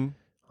 Mm-hmm.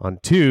 On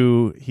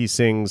 2, he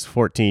sings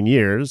 14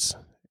 Years.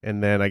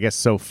 And then I guess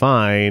So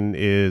Fine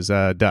is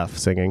Duff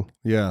singing.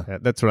 Yeah.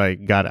 That's what I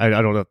got.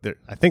 I don't know.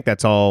 I think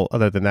that's all.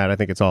 Other than that, I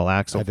think it's all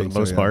Axl for the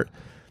most part.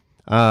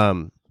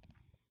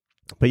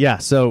 But yeah,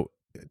 so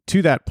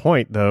to that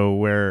point, though,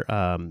 where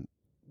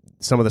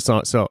some of the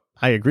songs... So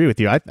I agree with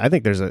you. I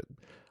think there's a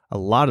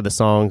lot of the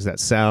songs that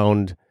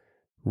sound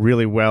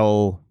really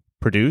well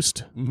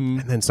produced, and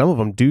then some of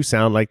them do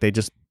sound like they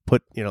just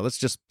put, let's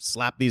just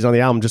slap these on the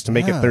album just to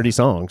make it 30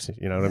 songs.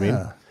 You know what I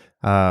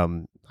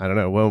mean? I don't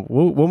know. Well,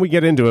 when we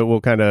get into it,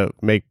 we'll kind of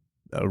make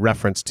a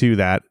reference to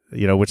that,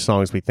 which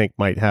songs we think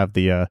might have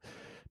the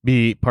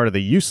be part of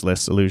the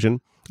useless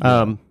illusion.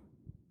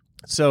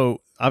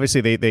 So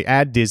obviously they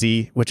add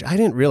Dizzy, which I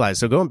didn't realize.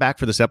 So going back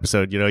for this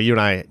episode, you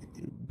and I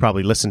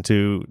probably listened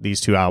to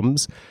these two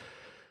albums,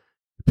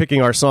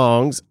 picking our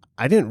songs.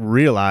 I didn't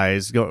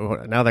realize,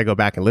 now that I go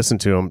back and listen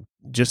to them,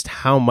 just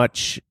how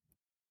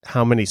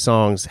many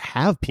songs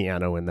have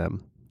piano in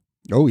them.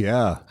 Oh,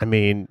 yeah. I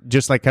mean,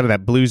 just like kind of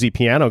that bluesy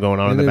piano going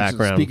on in the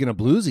background. Speaking of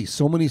bluesy,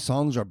 so many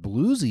songs are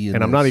bluesy.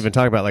 And I'm not even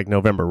talking about like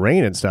November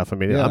Rain and stuff. I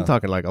mean, I'm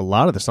talking like a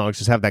lot of the songs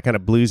just have that kind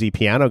of bluesy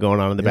piano going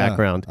on in the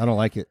background. I don't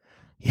like it.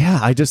 Yeah,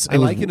 I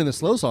like it in the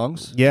slow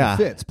songs. Yeah, it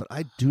fits, but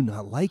I do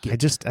not like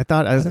it. I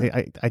thought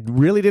I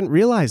really didn't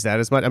realize that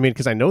as much. I mean,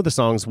 because I know the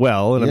songs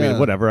well, and I mean,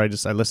 whatever. I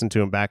listened to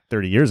them back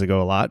 30 years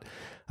ago a lot.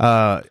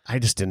 I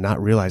just did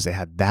not realize they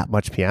had that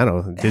much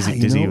piano.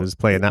 Dizzy was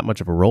playing that much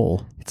of a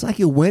role. It's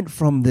like it went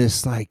from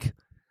this like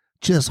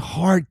just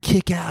hard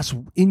kick-ass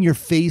in your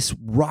face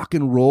rock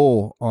and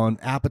roll on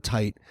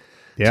Appetite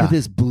to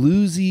this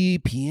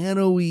bluesy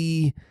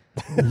piano-y.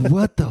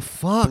 What the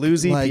fuck?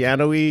 Bluesy,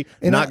 piano-y,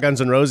 not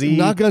Guns N' Roses-y.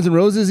 Not Guns N'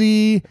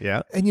 Roses-y.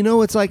 Yeah. And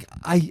it's like,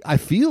 I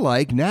feel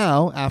like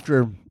now,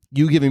 after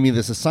you giving me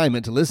this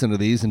assignment to listen to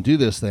these and do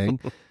this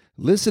thing,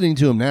 listening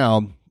to them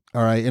now,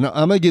 all right, and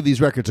I'm going to give these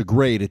records a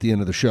grade at the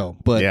end of the show,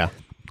 but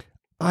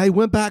I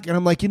went back and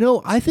I'm like,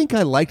 I think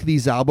I liked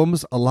these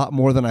albums a lot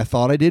more than I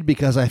thought I did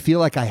because I feel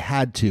like I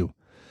had to.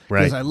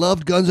 Right. Because I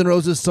loved Guns N'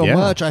 Roses so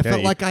much, I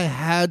felt like I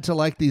had to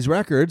like these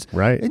records.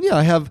 Right. And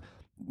I have...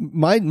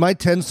 My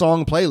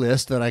 10-song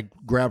playlist that I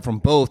grabbed from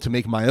both to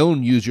make my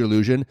own Use Your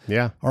Illusion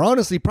are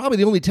honestly probably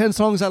the only 10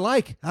 songs I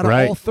like out of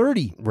all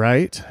 30.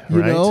 Right.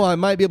 You know, I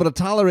might be able to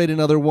tolerate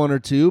another one or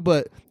two,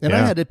 but I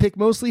had to pick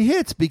mostly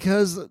hits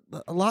because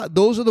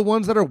those are the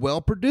ones that are well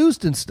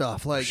produced and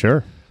stuff. Like,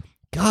 sure.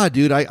 God,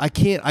 dude, I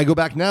can't. I go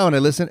back now and I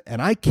listen,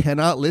 and I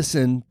cannot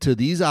listen to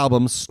these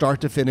albums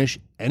start to finish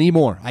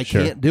anymore. I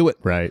can't do it.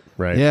 Right.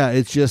 Yeah,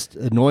 it's just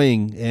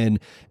annoying.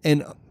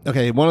 And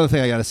okay, one other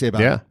thing I got to say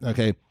about it.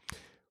 Okay.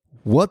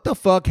 What the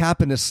fuck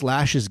happened to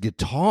Slash's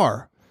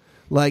guitar?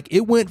 Like,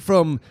 it went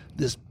from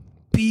this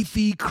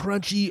beefy,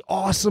 crunchy,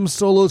 awesome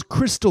solos,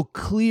 crystal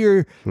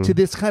clear, to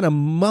this kind of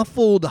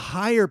muffled,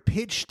 higher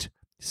pitched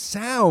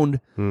sound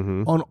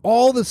on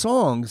all the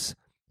songs.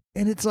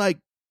 And it's like,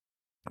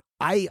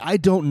 I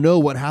don't know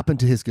what happened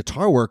to his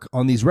guitar work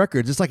on these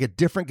records. It's like a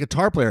different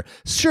guitar player.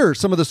 Sure,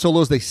 some of the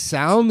solos, they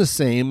sound the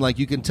same. Like,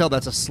 you can tell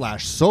that's a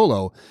Slash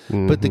solo.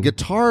 But the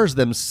guitars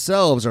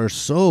themselves are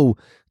so...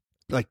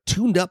 like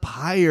tuned up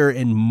higher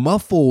and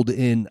muffled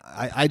in.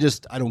 I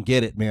don't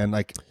get it, man.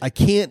 Like I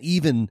can't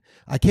even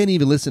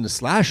listen to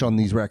Slash on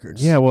these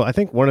records. Yeah, well, I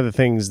think one of the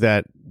things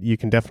that you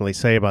can definitely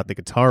say about the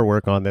guitar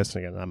work on this,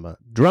 and again, I'm a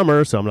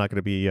drummer, so I'm not going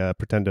to be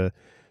pretend to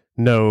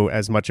know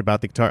as much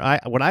about the guitar.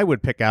 What I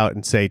would pick out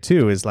and say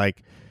too is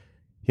like,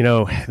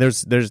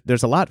 there's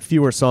a lot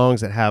fewer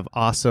songs that have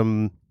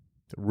awesome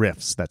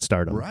riffs that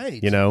start them.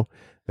 Right.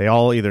 They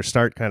all either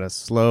start kind of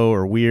slow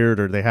or weird,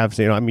 or they have,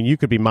 I mean,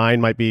 Mine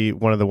might be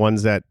one of the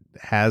ones that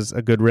has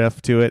a good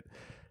riff to it.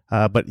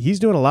 But he's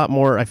doing a lot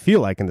more, I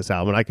feel like, in this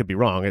album. And I could be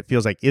wrong. It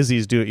feels like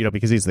Izzy's doing,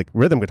 because he's the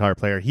rhythm guitar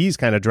player. He's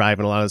kind of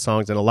driving a lot of the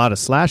songs, and a lot of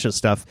Slash's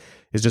stuff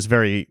is just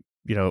very,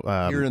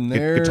 here and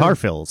there. Guitar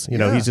fills.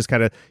 He's just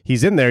kind of,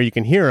 he's in there, you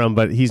can hear him,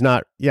 but he's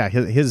not,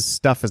 his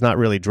stuff is not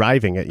really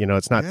driving it.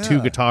 It's not two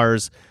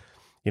guitars,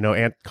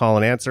 call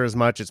and answer as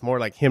much. It's more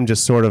like him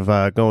just sort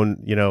of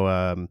going,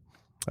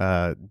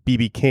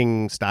 BB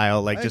King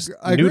style, like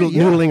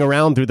noodling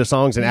around through the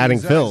songs and adding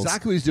fills.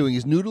 Exactly what he's doing.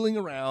 He's noodling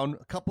around,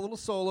 a couple little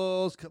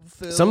solos, a couple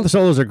fills. Some of the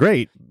solos are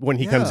great when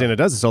he comes in and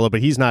does a solo,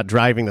 but he's not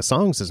driving the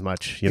songs as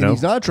much. And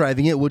he's not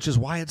driving it, which is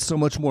why it's so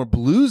much more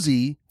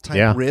bluesy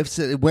type riffs.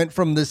 It went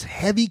from this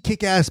heavy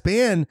kick-ass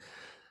band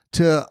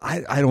to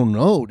I don't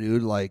know,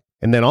 dude. Like,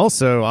 and then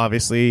also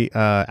obviously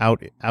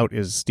out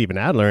is Steven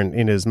Adler and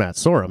in is Matt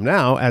Sorum.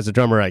 Now, as a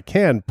drummer, I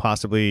can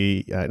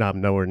possibly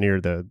I'm nowhere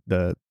near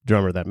the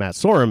drummer that Matt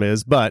Sorum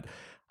is, but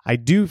I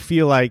do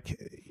feel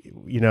like,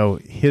 you know,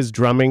 his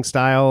drumming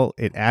style,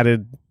 it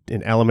added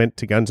an element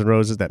to Guns N'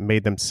 Roses that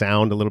made them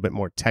sound a little bit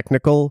more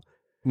technical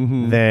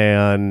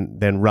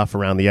than rough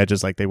around the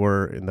edges like they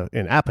were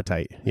in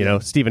Appetite. You know,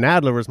 Steven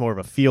Adler was more of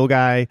a feel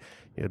guy,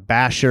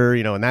 basher,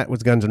 you know, and that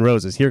was Guns N'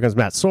 Roses. Here comes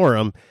Matt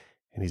Sorum,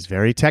 and he's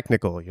very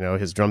technical. You know,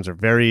 his drums are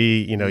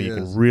very, you know,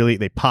 can really,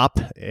 they pop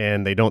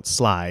and they don't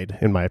slide,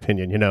 in my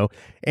opinion, you know.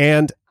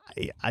 And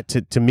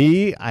to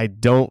me, I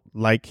don't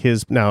like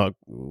his. Now,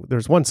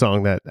 there's one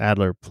song that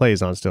Adler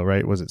plays on still,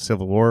 right? Was it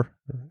Civil War?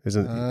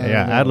 Isn't no.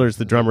 Adler's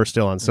the drummer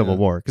still on Civil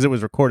War because it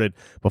was recorded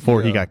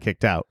before he got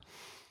kicked out.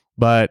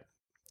 But,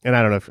 and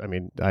I don't know if, I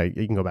mean,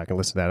 you can go back and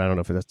listen to that. I don't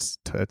know if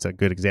that's a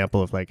good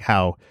example of like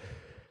how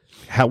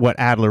what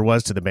Adler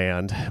was to the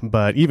band.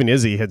 But even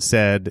Izzy had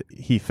said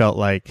he felt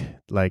like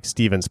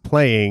Steven's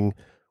playing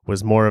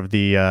was more of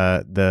the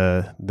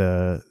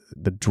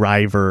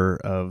driver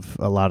of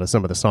a lot of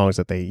some of the songs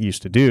that they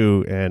used to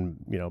do. And,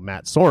 you know,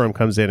 Matt Sorum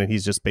comes in and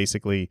he's just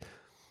basically,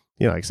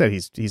 you know, like I said,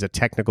 he's a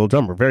technical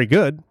drummer, very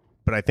good,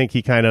 but I think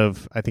it kind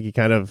of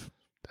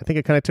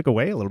took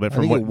away a little bit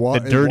from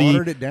what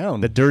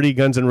the dirty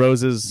Guns N'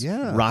 Roses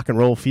rock and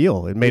roll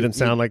feel. It made them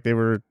sound like they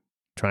were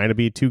trying to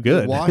be too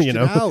good. You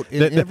know, it out.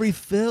 And every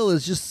fill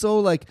is just so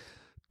like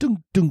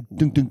dung, dung,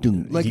 dung, dung,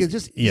 dung. Like it's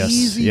just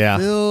easy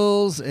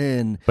fills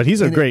but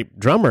he's a great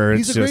drummer.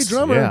 He's a great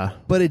drummer,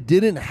 but it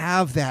didn't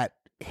have that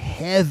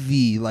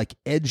heavy like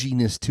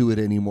edginess to it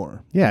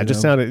anymore. Yeah, it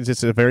just sounded. It's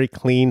just a very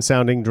clean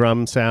sounding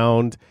drum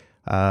sound.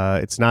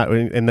 It's not,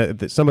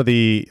 and some of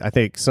the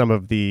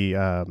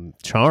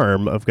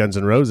charm of Guns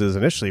N' Roses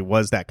initially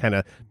was that kind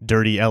of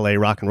dirty LA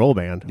rock and roll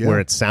band where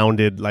it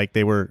sounded like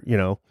they were, you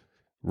know,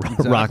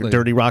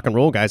 dirty rock and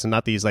roll guys and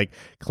not these like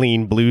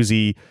clean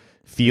bluesy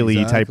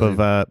feely type of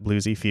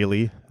bluesy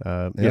feely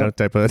you know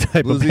type of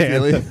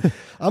band.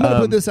 I'm gonna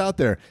put this out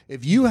there.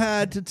 If you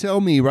had to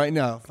tell me right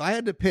now, if I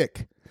had to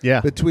pick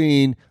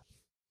between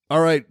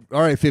all right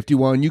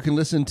 51, you can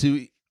listen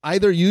to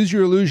either Use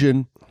Your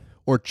Illusion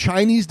or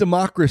Chinese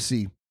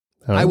Democracy,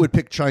 I would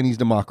pick Chinese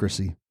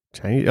Democracy.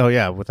 Chinese? Oh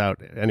yeah,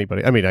 without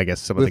anybody. I mean, I guess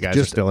some of the guys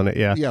are still in it.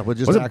 Yeah, yeah. But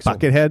just was it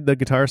Buckethead, the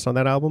guitarist on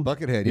that album?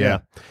 Buckethead, yeah.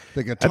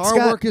 The guitar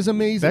work is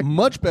amazing,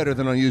 much better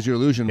than on Use Your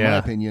Illusion, in my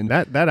opinion.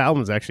 That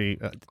album is actually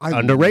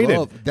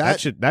underrated. That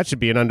should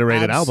be an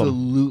underrated album.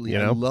 Absolutely, you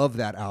know? I love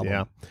that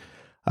album.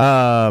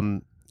 Yeah.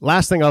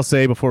 Last thing I'll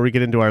say before we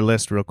get into our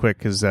list, real quick,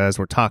 because as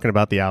we're talking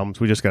about the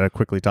albums, we just got to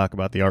quickly talk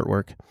about the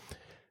artwork.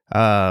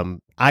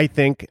 I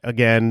think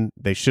again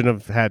they shouldn't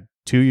have had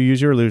 2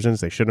 Use Your Illusions.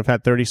 They shouldn't have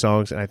had 30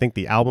 songs. And I think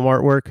the album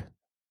artwork,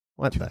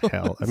 what the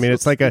hell? I mean,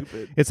 it's like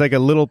a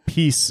little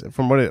piece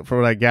from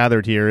what I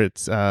gathered here.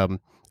 It's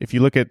if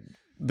you look at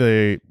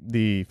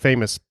the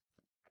famous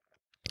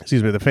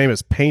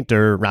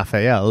painter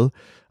Raphael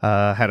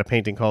had a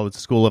painting called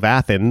School of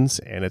Athens,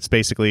 and it's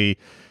basically,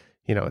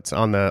 you know, it's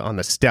on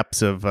the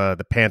steps of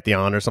the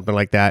Pantheon or something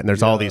like that, and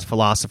there's all these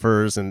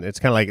philosophers, and it's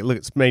kind of like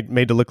it's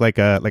made to look like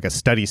a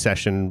study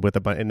session with a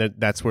bunch, and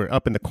that's where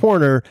up in the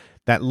corner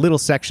that little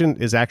section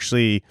is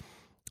actually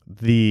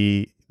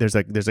there's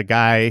a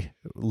guy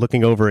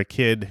looking over a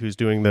kid who's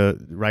doing the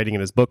writing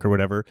in his book or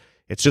whatever.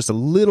 It's just a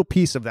little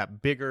piece of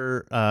that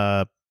bigger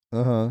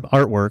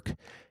artwork.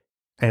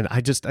 And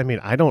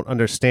I don't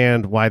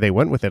understand why they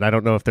went with it. I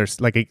don't know if there's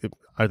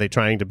are they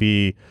trying to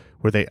be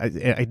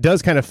it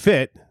does kind of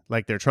fit,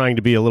 like they're trying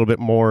to be a little bit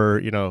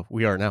more, you know,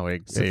 we are now a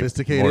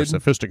more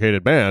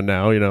sophisticated band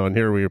now, you know, and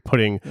here we are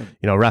putting,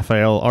 you know,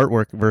 Raphael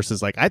artwork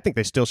versus like, I think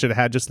they still should have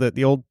had just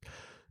the old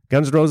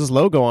Guns N' Roses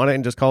logo on it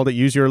and just called it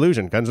Use Your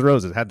Illusion. Guns N'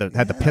 Roses had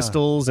the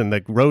pistols and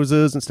the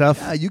roses and stuff.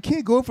 Yeah, you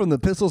can't go from the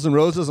pistols and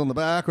roses on the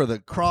back or the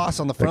cross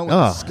on the front with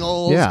the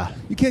skulls. Yeah.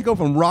 You can't go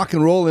from rock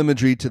and roll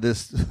imagery to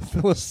this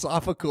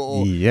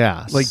philosophical,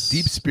 like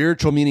deep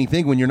spiritual meaning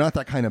thing when you're not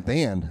that kind of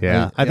band.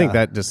 Yeah, I think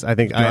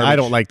I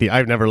don't like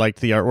I've never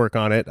liked the artwork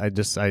on it. I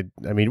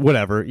mean,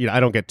 whatever. You know, I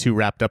don't get too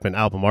wrapped up in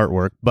album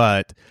artwork,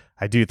 but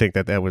I do think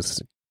that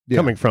was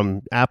coming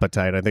from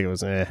Appetite. I think it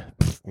was it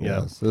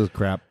was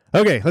crap.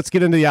 Okay, let's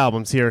get into the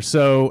albums here.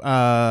 So,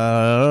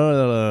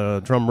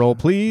 drum roll,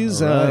 please.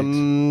 Right. Let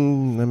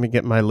me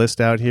get my list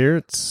out here.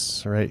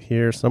 It's right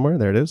here somewhere.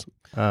 There it is.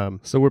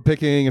 So we're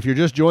picking. If you're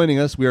just joining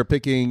us, we are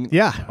picking.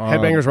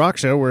 Headbangers Rock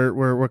Show.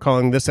 We're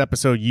calling this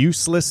episode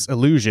 "Useless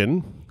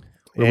Illusion,"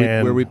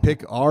 where we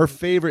pick our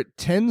favorite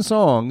 10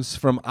 songs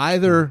from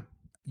either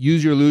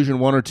Use Your Illusion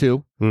 1 or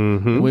 2.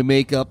 Mm-hmm. And we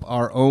make up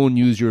our own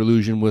Use Your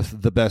Illusion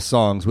with the best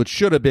songs, which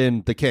should have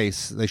been the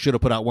case. They should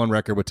have put out one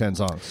record with 10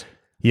 songs.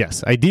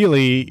 Yes,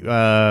 ideally,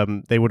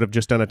 they would have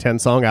just done a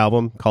 10-song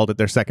album, called it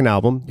their second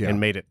album, and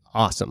made it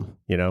awesome,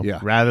 you know,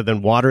 rather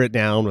than water it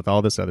down with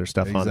all this other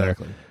stuff on there.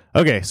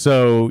 Okay,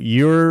 so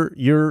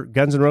your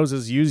Guns N'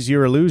 Roses Use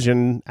Your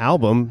Illusion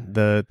album,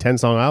 the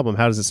 10-song album,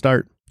 how does it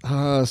start?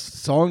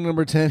 Song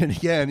number 10, and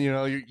again,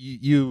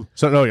 you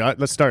So no,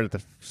 let's start at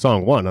the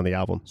song 1 on the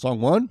album. song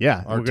 1?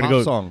 Yeah, Our we're gonna top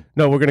go. song.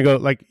 No, we're gonna go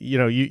like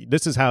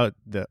this is how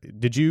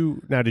did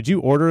you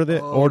order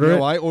it?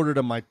 I ordered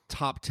them my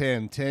top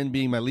 10, 10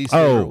 being my least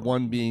favorite,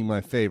 1 being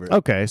my favorite.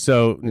 Okay,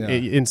 so Yeah.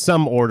 in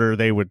some order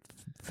they would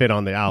fit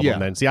on the album. Yeah.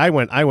 Then see, I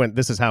went.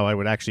 This is how I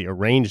would actually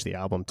arrange the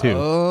album too.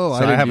 Oh, I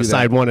so I didn't have do a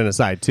side that. 1 and a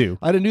side 2.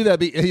 I didn't do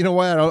that. You know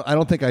why? I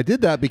don't think I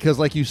did that because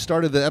like you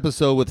started the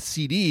episode with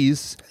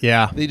CDs.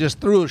 Yeah, They just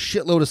threw a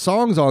shitload of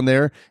songs on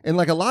there, and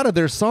like a lot of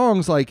their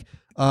songs, like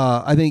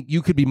I think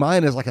 "You Could Be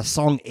Mine" is like a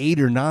song 8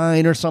 or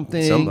 9 or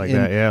something. Something like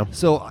that, yeah.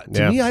 So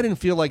to me, I didn't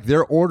feel like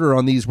their order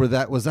on these was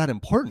that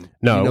important.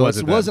 No, You it know,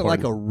 wasn't It that wasn't like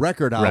a important.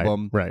 record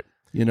album, right.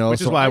 You know,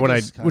 Which is so why when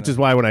just which is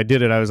why when I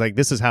did it, I was like,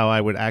 this is how I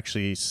would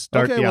actually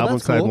start Okay, the well, album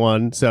that's side cool.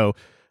 1. So.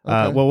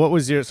 Okay. Well, what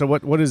was your? So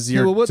what is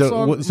your? well, what so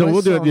song- so my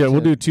we'll do it. songs Yeah, we'll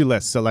in- do 2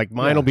 lists. So like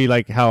mine will be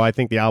like how I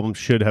think the album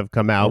should have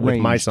come out with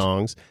my Arranged.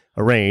 songs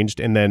arranged,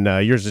 and then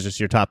yours is just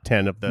your top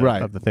 10 of the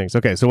Right. of the things.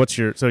 Okay, so what's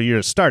your? So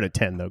you're start at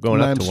 10 though,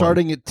 going up I'm to 1.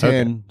 starting at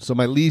 10. Okay. So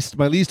my least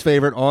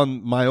favorite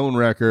on my own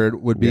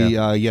record would be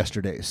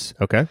 "Yesterdays."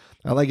 Okay.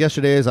 I like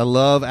 "Yesterdays." I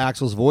love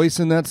Axl's voice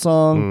in that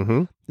song.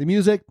 Mm-hmm. The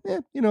music,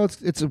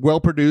 it's well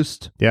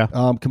produced. Yeah.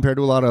 Compared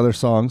to a lot of other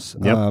songs.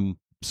 Yep.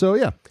 So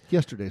yeah,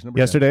 "Yesterday's" number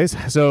 10. Yesterday's.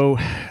 So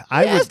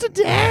I would.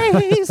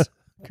 Yesterday's.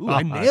 Ooh,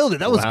 I nailed it.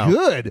 That was Wow.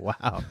 good.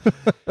 Wow.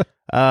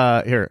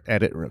 Here,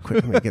 edit real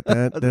quick. Let me get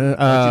that.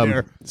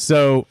 Engineer.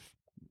 So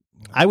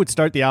I would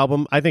start the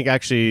album. I think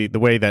actually the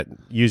way that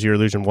Use Your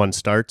Illusion 1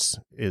 starts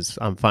is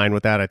I'm fine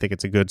with that. I think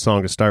it's a good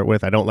song to start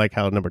with. I don't like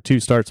how number 2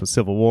 starts with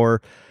Civil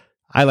War.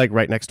 I like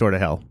Right Next Door to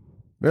Hell.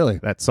 Really?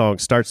 That song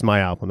starts my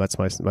album. That's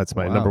my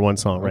Wow. number 1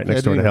 song, Right Okay,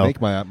 Next Door I to didn't Hell.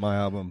 even make my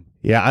album.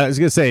 Yeah, I was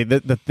gonna say the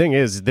thing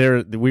is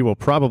there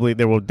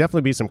will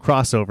definitely be some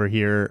crossover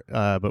here,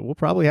 but we'll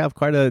probably have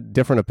quite a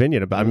different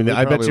opinion about. I mean, We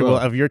I bet probably you will.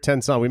 of your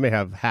 10 songs, we may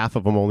have half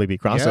of them only be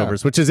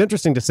crossovers, which is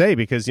interesting to say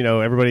because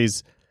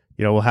everybody's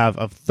we'll have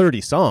of 30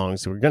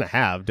 songs, so we're gonna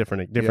have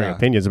different Yeah.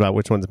 opinions about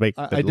which ones make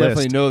the I definitely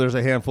list. know there's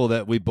a handful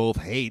that we both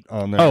hate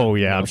on there. Oh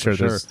yeah, I'm for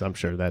sure. I'm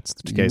sure that's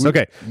the case.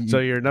 Okay, so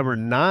your number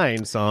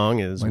 9 song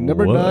is My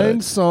number what?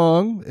 9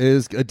 song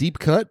is a deep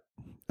cut.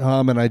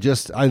 And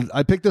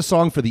I picked this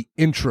song for the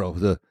intro,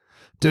 the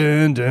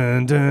dun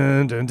dun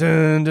dun dun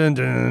dun dun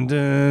dun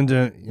dun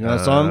dun. You know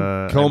that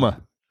song?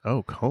 Coma.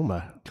 Oh,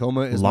 Coma.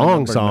 Coma is my Long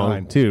number song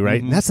 9. too,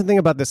 right? Mhm. And that's the thing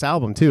about this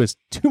album too, is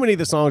too many of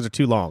the songs are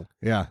too long.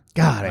 Yeah.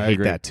 God, I hate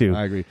agree. that too.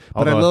 I agree.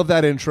 But Although- I love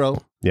that intro.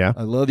 Yeah.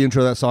 I love the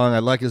intro of that song. I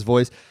like his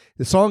voice.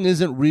 The song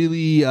isn't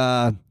really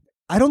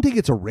I don't think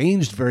it's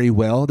arranged very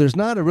well. There's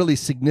not a really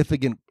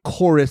significant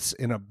chorus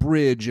and a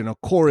bridge and a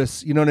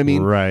chorus, you know what I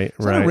mean? Right, It's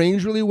not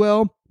arranged really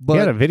well, They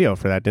had but a video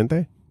for that, didn't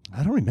they?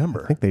 I don't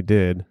remember. I think they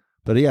did.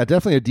 But yeah,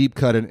 definitely a deep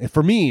cut. And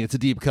for me, it's a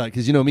deep cut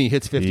because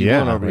hits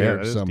 51 over here.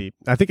 that is So deep.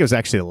 I think it was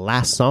actually the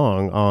last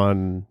song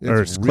on,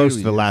 or It's it's close to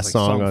really- the it's last like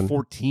song song on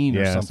 14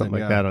 or yeah, something, like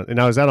yeah. that. And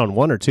now is that on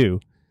 1 or 2?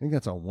 I think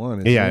that's on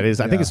 1. Yeah, it is.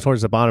 I think Yeah. it's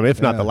towards the bottom,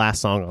 if not Yeah. the last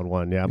song on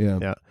 1. Yeah, Yeah.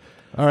 yeah.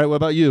 All right, what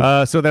about you?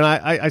 So then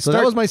I so start.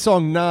 that was my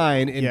song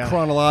 9 in Yeah.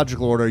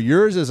 chronological order.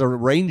 Yours is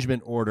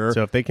arrangement order.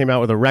 So if they came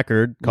out with a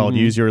record called Mhm.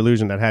 "Use Your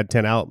Illusion" that had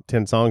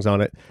 10 songs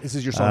on it, This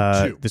is your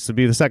song 2. This would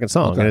be the second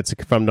song, Okay. and it's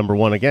from number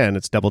 1 again.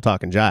 It's "Double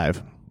Talk and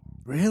Jive."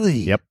 Really?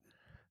 Yep.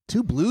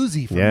 Too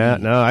bluesy for Yeah,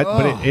 me. no,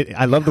 but it,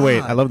 I love the way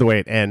God. I love the way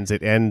it ends.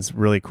 It ends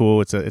really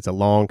cool. It's a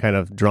long kind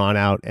of drawn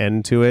out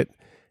end to it,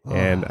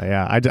 and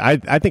yeah,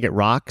 I think it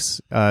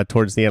rocks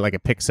towards the end, like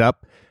it picks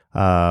up.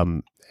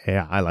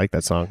 Yeah, I like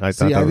that song. I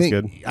thought that was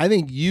good. I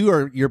think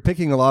you're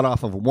picking a lot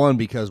off of 1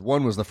 because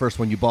 1 was the first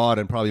one you bought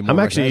and probably more. I'm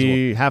recognizable.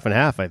 actually half and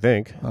half. I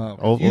think. Use Your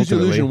Ultimately.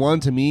 Illusion 1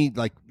 to me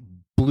like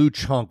blue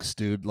chunks,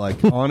 dude. Like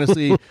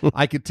honestly,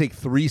 I could take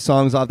 3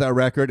 songs off that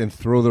record and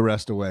throw the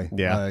rest away.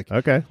 Yeah. Like,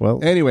 Okay.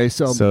 Well. anyway,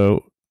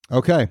 so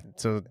okay.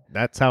 So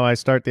that's how I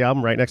start the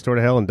album, Right Next Door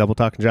to Hell, and Double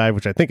Talk and Jive,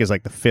 which I think is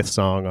like the 5th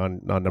song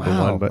on number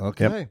Wow, 1. But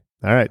okay. yep.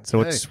 All right. So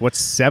Okay. what's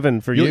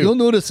 7 for you? You'll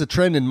notice a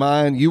trend in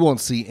mine. You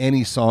won't see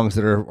any songs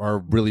that are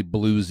really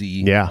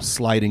bluesy, Yeah.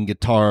 sliding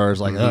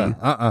guitars. Like,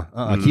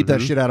 keep that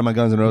shit out of my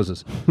Guns N'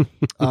 Roses.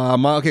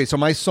 Okay, so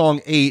my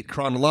song 8,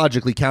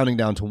 chronologically counting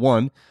down to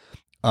 1,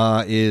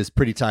 is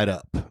Pretty Tied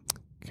Up.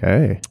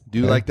 Okay. Do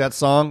you like that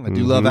song? I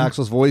do love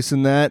Axl's voice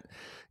in that.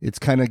 It's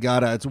kind of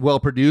it's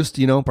well produced,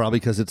 probably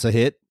because it's a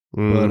hit.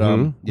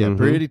 But yeah,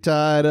 Pretty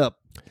Tied Up.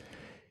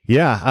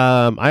 Yeah.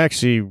 I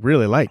actually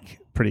really like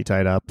Pretty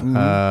Tied Up.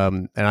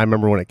 And I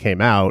remember when it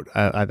came out,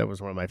 that was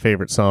one of my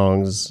favorite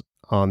songs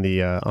on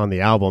the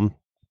album.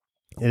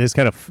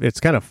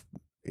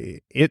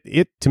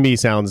 It to me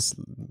sounds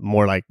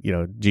more like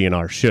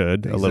GNR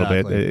should a little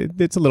bit.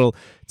 Exactly. It's a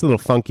little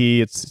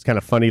funky. It's kind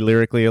of funny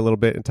lyrically a little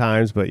bit at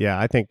times, but yeah,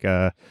 I think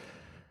I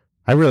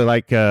really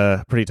like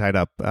Pretty Tied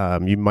Up.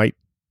 You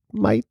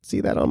might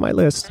see that on my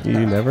list.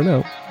 You never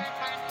know.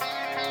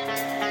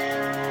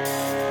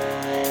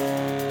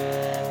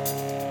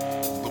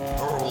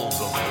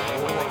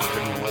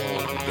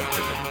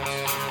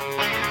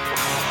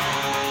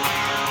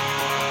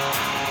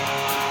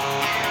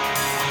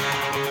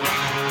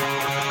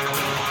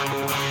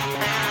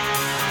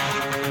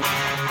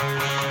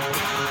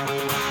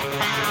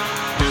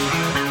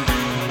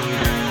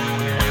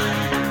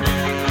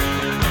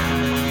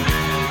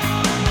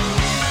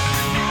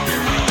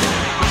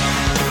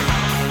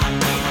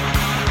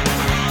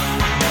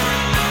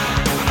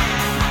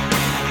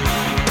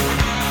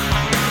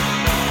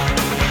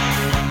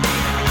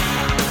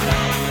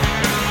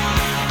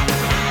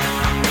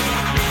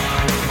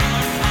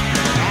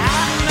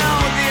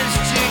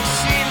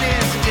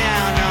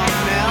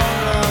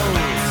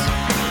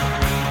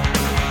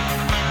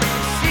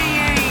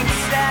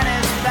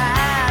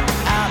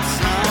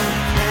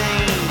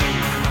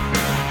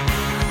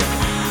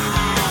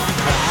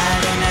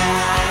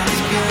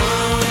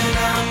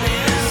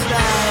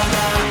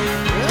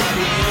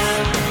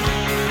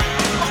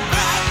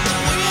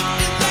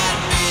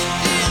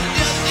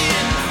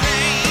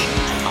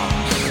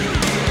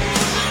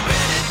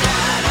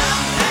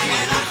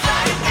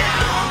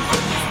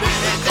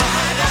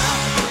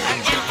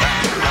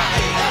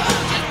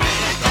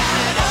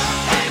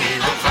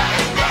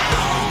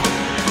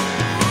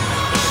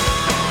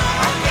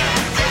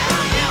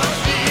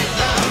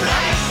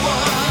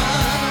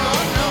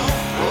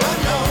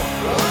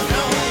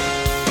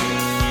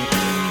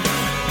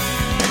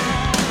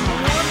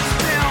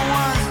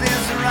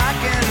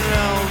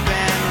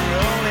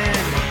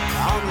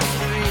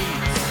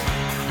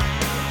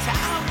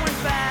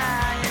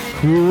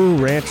 Cool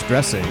Ranch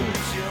Dressing.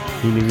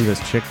 He knew this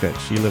chick that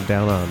she lived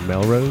down on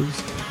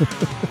Melrose.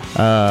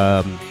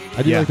 I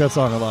do like that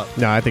song a lot.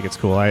 No, I think it's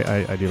cool.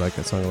 I do like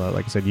that song a lot.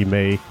 Like I said, you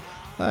may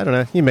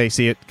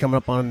see it coming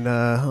up on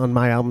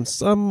my album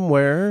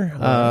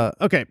somewhere.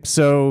 Okay,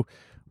 so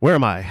where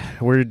am I?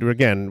 We're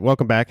again,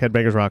 welcome back,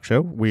 Headbangers Rock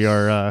Show. We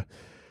are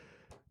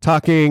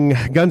talking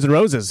Guns N'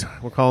 Roses.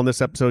 We're calling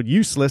this episode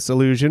Useless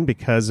Illusion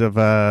because of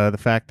the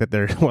fact that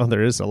there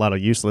is a lot of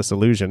useless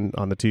illusion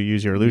on the two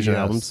Use Your Illusion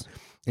albums.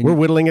 And we're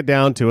whittling it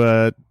down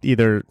to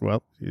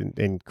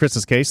in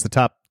Chris's case, the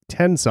top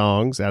 10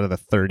 songs out of the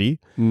 30.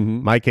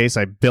 Mm-hmm. My case,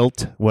 I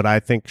built what I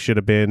think should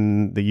have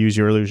been the Use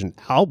Your Illusion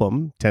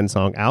album,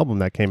 10-song album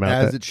that came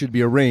out. As it should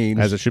be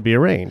arranged.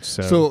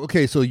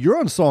 So you're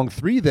on song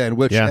 3 then,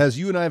 which, as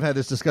you and I have had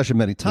this discussion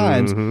many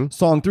times,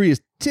 song 3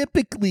 is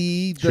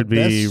typically the should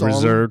best be song.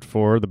 Reserved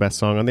for the best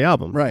song on the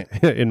album. Right.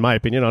 In my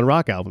opinion, on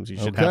rock albums, you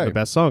should have the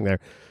best song there.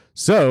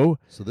 So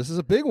this is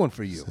a big one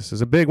for you. This is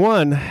a big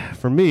one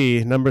for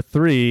me. Number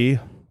 3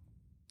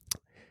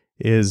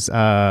 is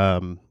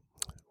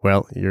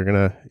well, you're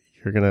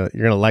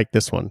gonna like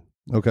this one.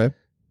 Okay.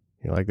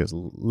 You like this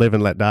Live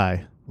and Let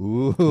Die.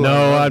 Ooh,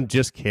 no, I'm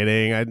just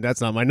kidding.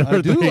 That's not my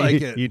number 3. I do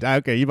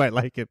like it. You might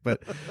like it,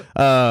 but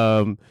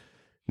no,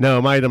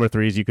 my number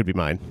 3 is You Could Be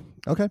Mine.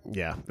 Okay.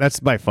 Yeah, that's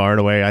by far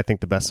and away, I think,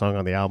 the best song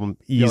on the album,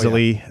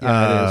 easily.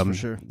 Yeah, it is for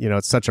sure.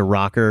 It's such a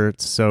rocker.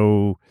 It's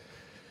so...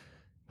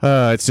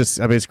 it's just,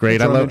 it's great.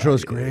 The drum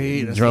intro's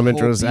great. The drum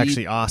intro's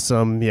actually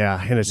awesome. Yeah,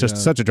 and it's just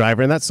such a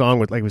driver. And that song,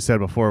 like we said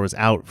before, was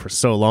out for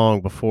so long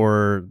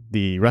before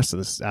the rest of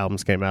the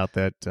albums came out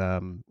that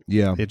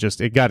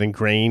it got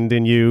ingrained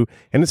in you,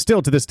 and it's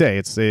still to this day.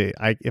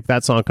 If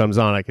that song comes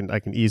on, I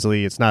can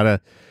easily. It's not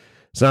a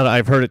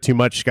I've heard it too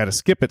much, got to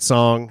skip it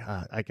song.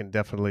 I can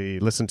definitely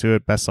listen to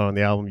it. Best song on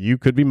the album, You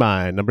Could Be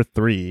Mine, number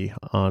 3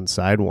 on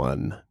side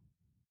 1.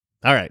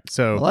 All right,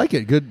 so I like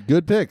it.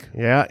 Good pick.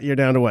 Yeah, you're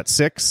down to what,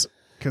 6?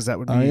 Because that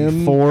would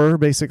be 4,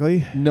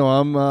 basically. No,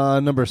 I'm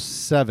number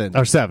 7.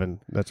 Or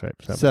 7. That's right.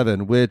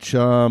 7, which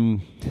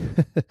something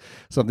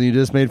you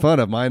just made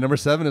fun of. My number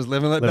 7 is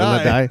Live and Let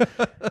Die.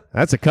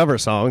 That's a cover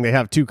song. They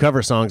have 2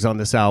 cover songs on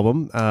this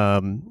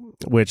album,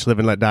 which Live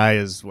and Let Die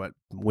is what,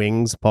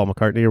 Wings, Paul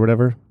McCartney or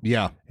whatever?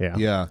 Yeah.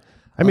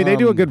 I mean, they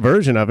do a good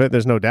version of it.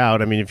 There's no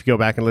doubt. I mean, if you go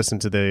back and listen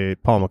to the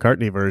Paul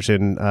McCartney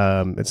version,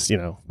 it's,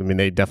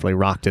 they definitely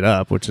rocked it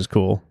up, which is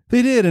cool.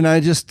 They did. And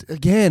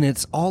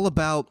it's all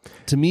about,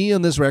 to me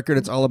on this record,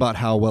 it's all about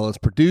how well it's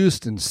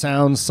produced and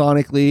sounds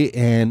sonically.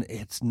 And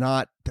it's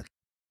not the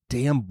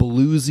damn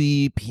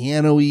bluesy,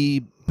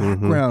 piano-y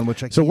background,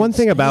 which I can't one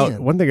thing,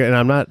 stand. and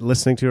I'm not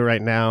listening to it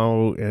right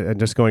now, and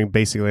just going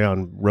basically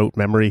on rote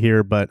memory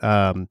here, but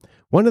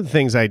one of the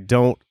things I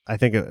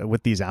think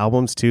with these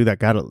albums too that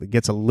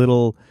gets a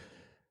little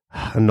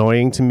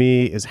annoying to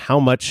me is how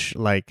much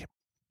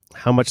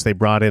they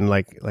brought in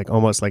like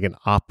almost like an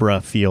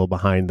opera feel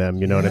behind them.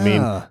 You know what I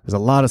mean? There's a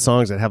lot of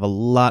songs that have a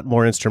lot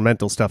more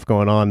instrumental stuff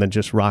going on than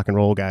just rock and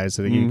roll guys.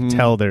 So you can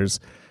tell there's,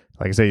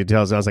 like I say, you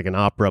tell it sounds like an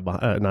opera,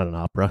 not an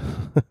opera.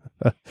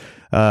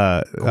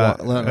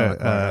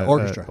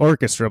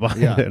 Orchestra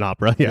behind an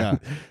opera. Yeah.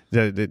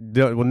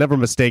 We'll never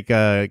mistake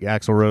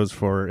Axl Rose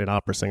for an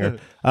opera singer.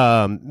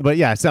 But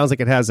yeah, it sounds like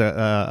it has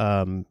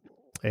a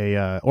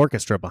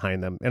orchestra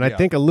behind them, and I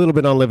think a little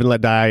bit on Live and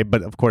Let Die,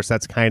 but of course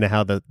that's kind of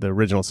how the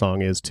original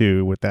song is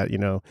too, with that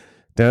dun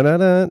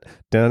dun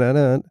dun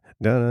dun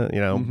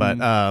dun, but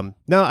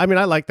no, I mean,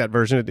 I like that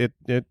version.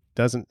 It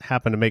doesn't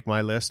happen to make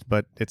my list,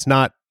 but it's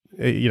not,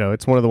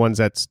 it's one of the ones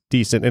that's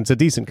decent, and it's a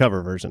decent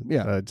cover version.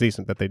 It's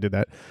decent that they did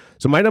that.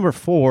 So my number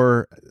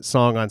 4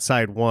 song on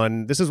side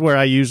 1, this is where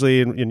I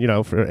usually,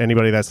 and for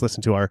anybody that's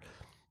listened to our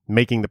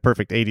Making the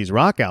Perfect 80s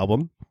Rock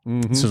album,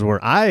 this is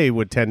where I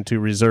would tend to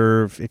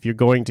reserve, if you're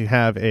going to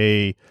have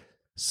a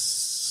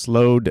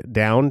slowed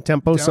down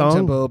tempo song,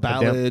 tempo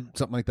ballad,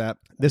 something like that.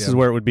 This is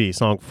where it would be,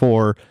 song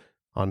 4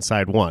 on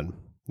side 1.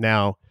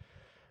 Now,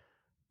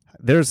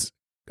 there's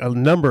a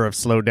number of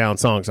slowed down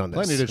songs on this.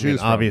 Plenty to choose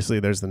from.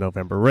 Obviously, there's the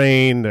November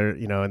Rain,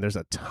 and there's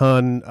a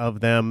ton of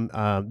them.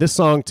 This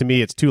song, to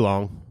me, it's too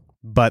long,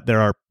 but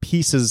there are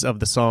pieces of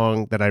the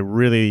song that I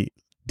really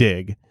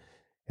dig,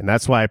 and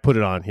that's why I put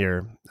it on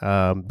here.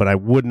 But I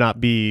would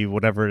not be,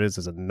 whatever it is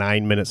a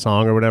 9-minute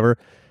song or whatever.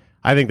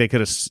 I think they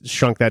could have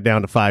shrunk that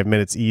down to 5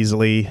 minutes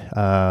easily,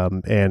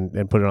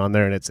 and put it on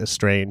there, and it's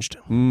Estranged.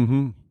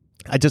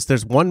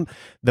 There's one,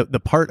 the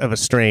part of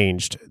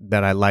Estranged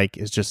that I like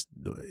is just,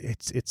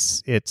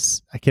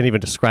 it's I can't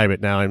even describe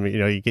it now. I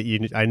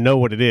mean, I know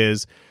what it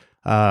is,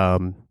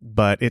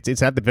 but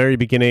it's at the very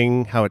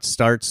beginning, how it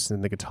starts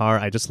and the guitar.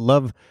 I just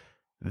love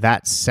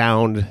that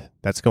sound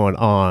that's going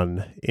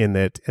on in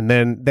it, and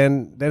then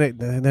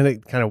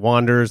it kind of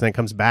wanders, and then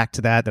comes back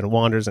to that, then it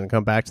wanders and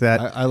come back to that.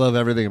 I love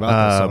everything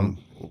about this song.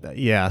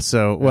 Yeah.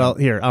 So, well,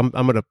 here I'm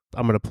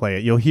gonna play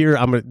it. You'll hear.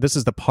 This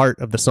is the part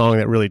of the song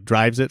that really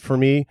drives it for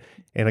me.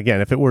 And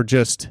again, if it were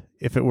just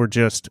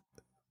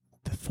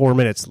 4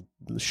 minutes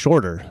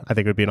shorter, I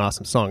think it would be an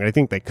awesome song. And I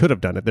think they could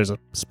have done it. There's a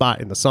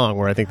spot in the song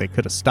where I think they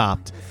could have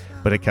stopped.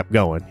 but it kept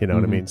going. You know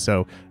what I mean?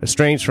 So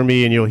Estranged for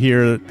me, and you'll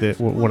hear that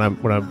when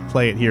I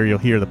play it here, you'll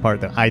hear the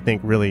part that I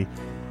think really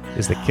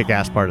is the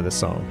kick-ass part of the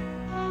song.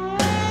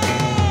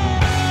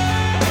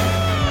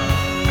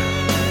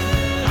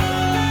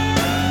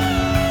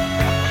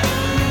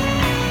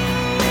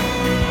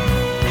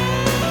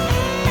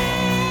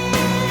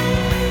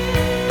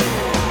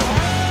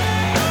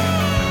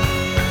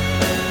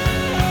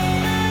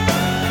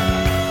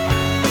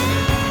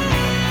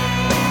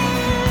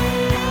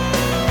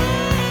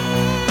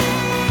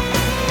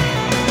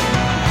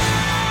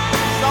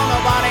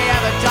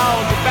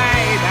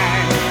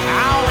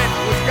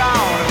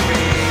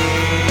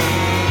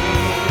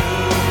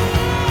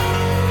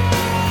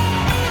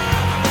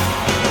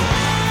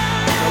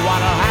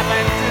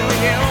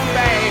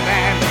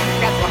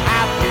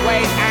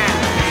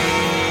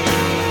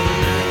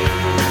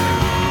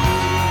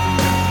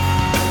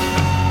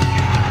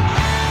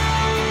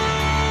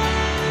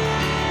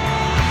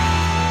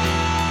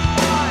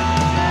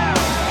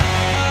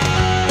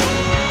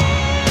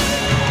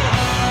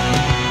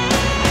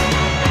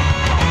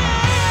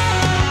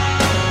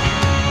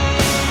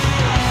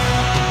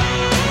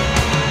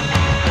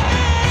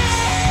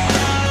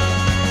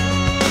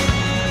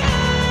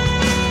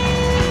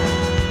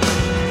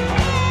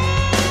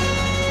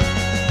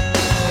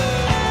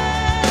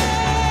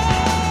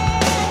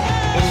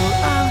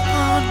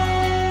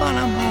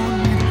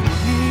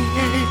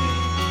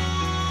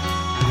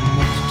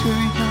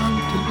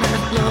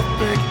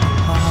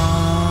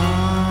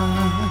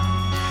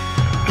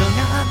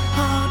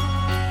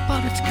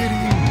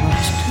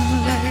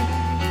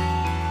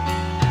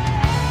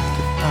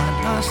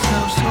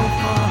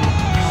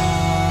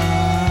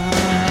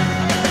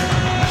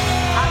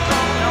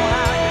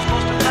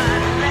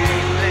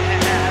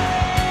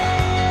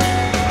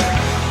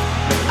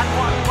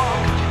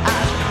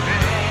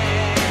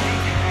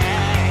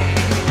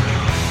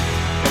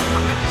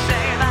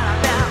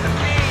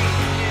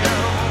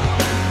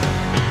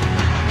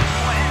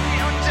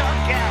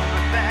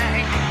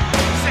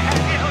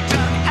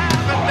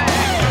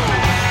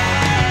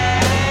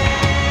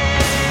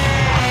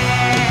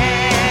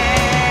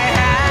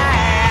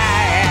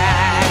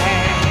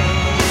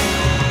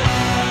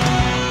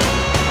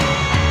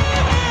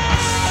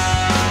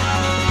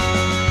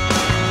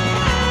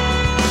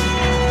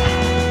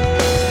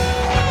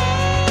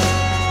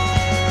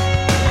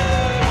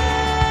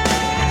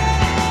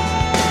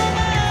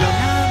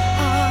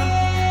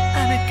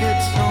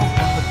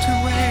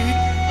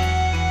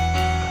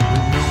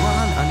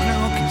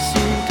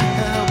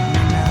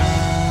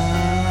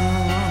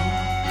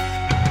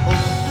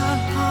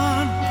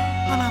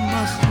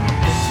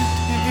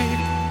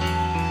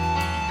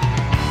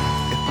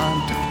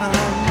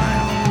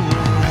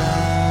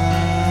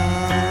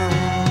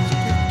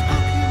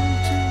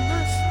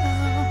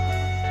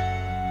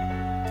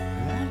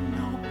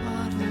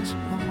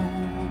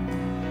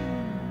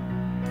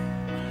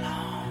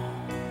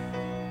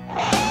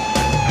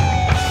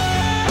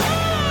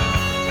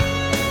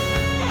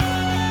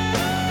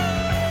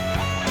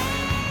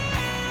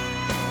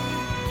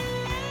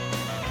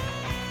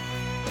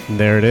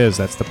 There it is.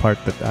 That's the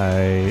part that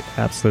I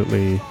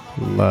absolutely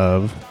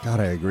love. God,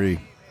 I agree.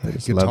 I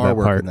just Guitar love that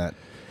work part. in that.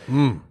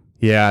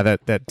 Yeah,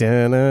 that So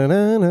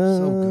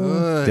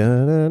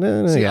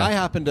good. See, yeah. I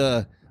happen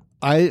to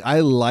I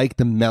like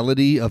the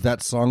melody of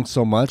that song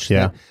so much.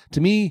 Yeah. That,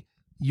 to me,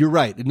 you're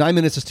right. 9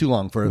 minutes is too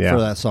long for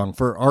that song.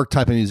 For our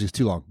type of music, is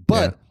too long.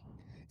 But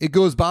it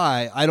goes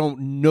by. I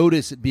don't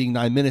notice it being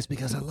 9 minutes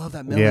because I love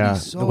that melody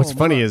so much. What's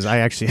funny is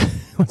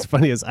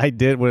I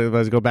did when I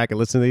was go back and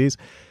listen to these.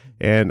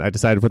 And I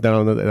decided to put that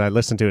on, and I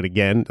listened to it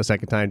again a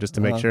second time just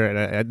to make sure.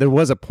 And there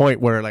was a point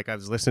where, like, I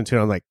was listening to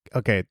it, I'm like,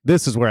 okay,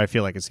 this is where I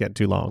feel like it's getting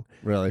too long.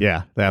 Really?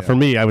 Yeah. For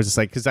me, I was just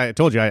like, because I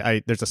told you,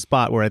 I there's a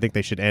spot where I think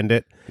they should end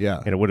it. Yeah.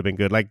 And it would have been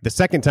good. Like the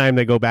second time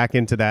they go back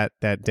into that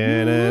the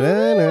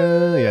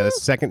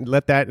second,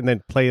 let that, and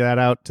then play that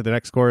out to the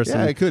next chorus.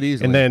 Yeah, and, it could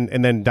easily.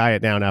 and then die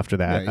it down after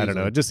that. Yeah, I don't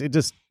know. It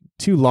just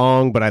too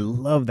long, but I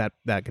love that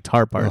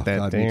guitar part. Oh,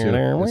 God, me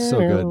too. It's so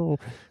good.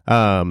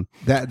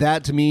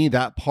 That to me,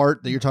 that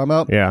part that you're talking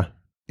about,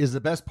 is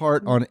the best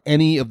part on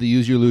any of the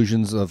Use Your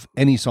Illusions of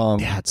any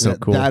song. Yeah, it's so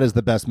cool. That is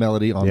the best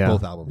melody on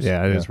both albums.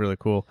 Yeah, it is really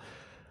cool.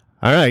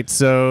 All right,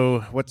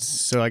 so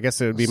I guess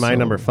it would be my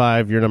number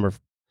 5, your number.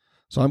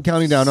 So I'm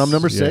counting down. I'm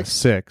number 6. Yeah,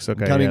 6.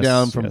 Okay, I'm counting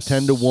down from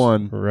 10 to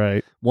 1.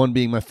 Right. 1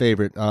 being my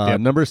favorite.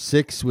 Number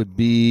 6 would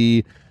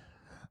be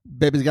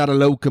Baby's Got a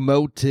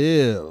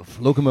Locomotive.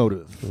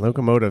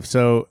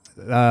 So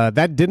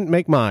that didn't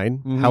make mine.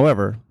 Mm-hmm.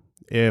 However,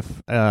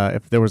 if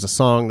there was a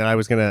song that I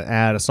was going to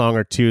add a song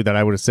or two that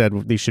I would have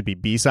said these should be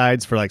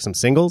B-sides for like some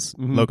singles,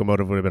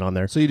 Locomotive would have been on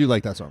there. So you do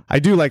like that song? I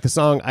do like the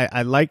song.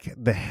 I like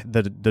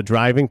the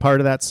driving part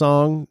of that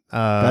song.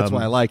 That's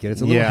why I like it.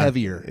 It's a little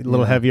heavier. A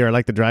little heavier. I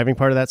like the driving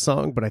part of that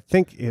song, but I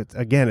think it's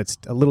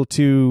a little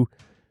too.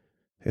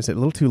 Is it a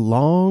little too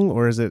long,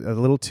 or is it a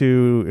little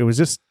too? It was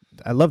just.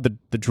 I love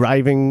the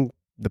driving,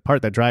 the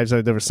part that drives.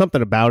 There was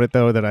something about it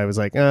though that I was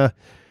like,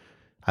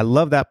 I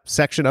love that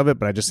section of it,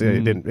 but I just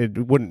it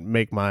wouldn't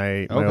make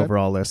my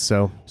overall list.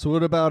 So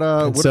what about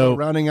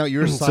rounding out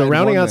your side? So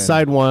rounding one, out then?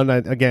 side one,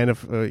 again,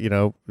 if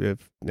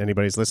if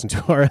anybody's listened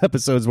to our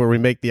episodes where we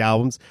make the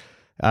albums,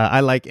 I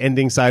like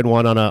ending side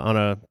one on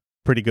a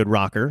pretty good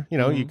rocker.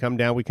 We come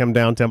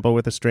down tempo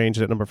with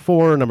Estranged at number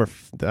 4, number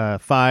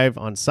 5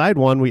 on side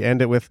one. We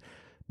end it with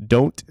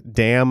Don't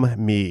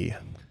Damn Me.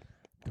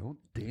 Don't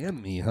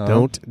damn me, huh?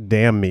 Don't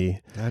damn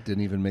me. That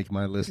didn't even make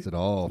my list at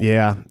all.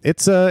 Yeah,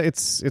 it's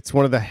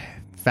one of the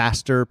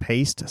faster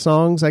paced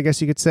songs, I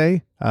guess you could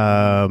say.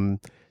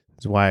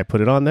 That's why I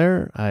put it on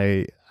there.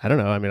 I don't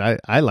know. I mean,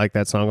 I like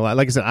that song a lot.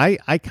 Like I said,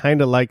 I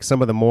kind of like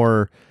some of the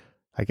more,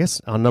 I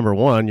guess on number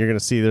 1, you're going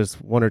to see there's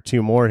 1 or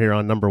 2 more here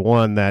on number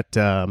 1 that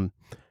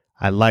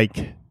I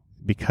like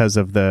because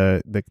of the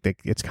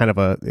it's kind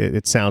of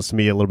it sounds to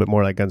me a little bit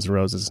more like Guns N'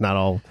 Roses. It's not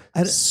all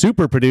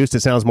super produced. It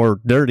sounds more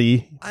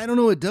dirty. I don't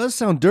know. It does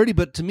sound dirty,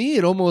 but to me,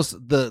 it almost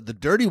the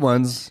dirty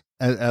ones,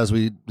 as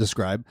we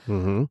describe,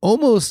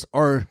 almost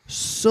are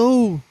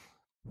so.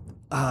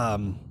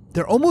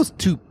 They're almost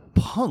too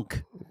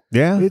punk.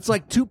 Yeah, it's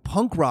like too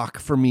punk rock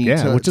for me.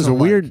 Yeah, which is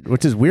weird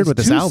with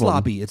this album.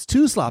 Sloppy. It's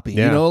too sloppy.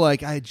 Yeah.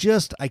 Like I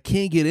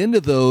can't get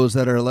into those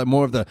that are like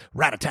more of the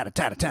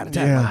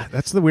rat-a-tat-a-tat-a-tat-a-tat. Yeah,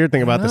 that's the weird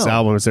thing about this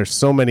album is there's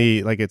so many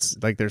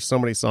there's so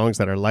many songs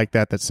that are like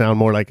that sound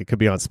more like it could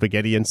be on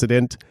Spaghetti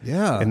Incident.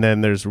 Yeah, and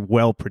then there's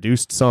well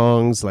produced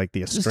songs like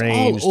The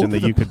Estranged and the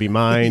You Could Be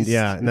Mine.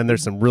 Yeah, and then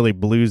there's some really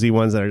bluesy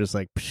ones that are just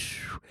like,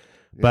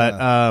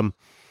 but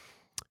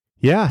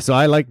yeah, so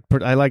I like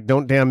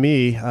Don't Damn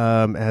Me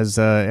as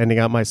ending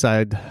out my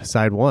side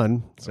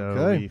one.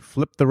 So we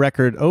flip the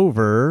record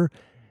over,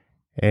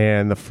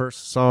 and the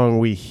first song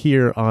we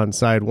hear on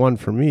side one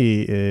for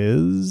me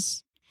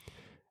is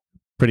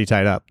Pretty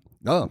Tied Up.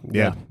 Oh,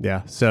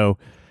 yeah. So,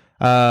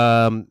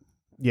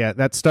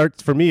 that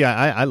starts for me.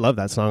 I love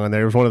that song on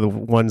there. It was one of the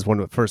ones when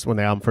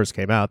the album first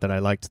came out that I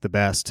liked the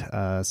best.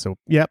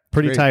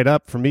 Pretty Tied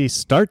Up for me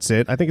starts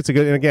it. I think it's a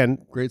good, and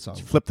again, great song.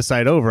 Flip the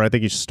side over. I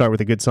think you should start with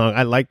a good song.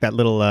 I like that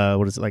little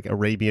what is it, like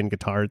Arabian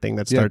guitar thing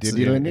that starts.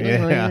 Yeah. And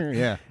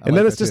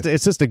then it's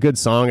just a good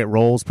song. It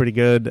rolls pretty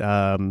good.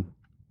 I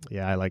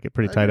like it.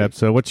 Pretty Tied Up.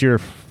 So what's your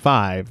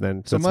 5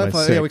 then? So my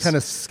 5, we kind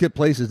of skipped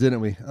places,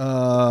 didn't we?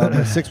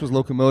 My 6 was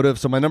Locomotive.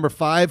 So my number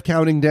 5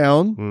 counting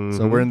down.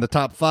 So we're in the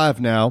top 5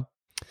 now.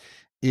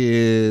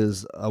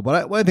 Is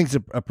what I think is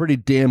a pretty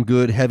damn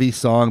good heavy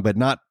song, but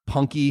not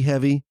punky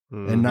heavy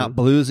and not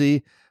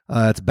bluesy.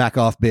 It's Back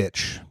Off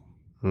Bitch.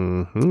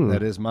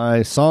 That is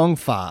my song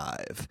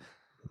 5.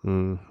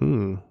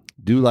 Do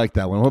like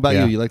that one. What about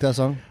you? You like that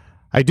song?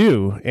 I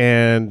do,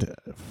 and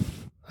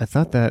I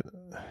thought that.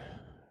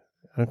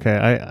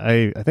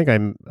 Okay, I think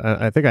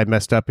I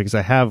messed up because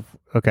I have.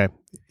 Okay,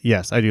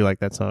 yes, I do like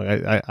that song.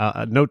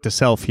 I note to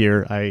self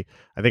here. I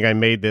think I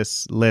made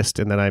this list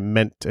and then I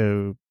meant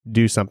to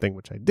do something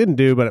which I didn't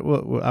do, but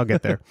I'll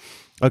get there.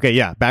 Okay,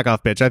 yeah, Back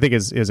Off Bitch I think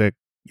is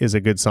a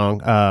good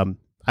song.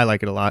 I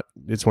like it a lot.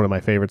 It's one of my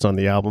favorites on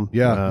the album.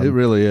 Yeah, it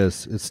really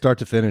is. It's start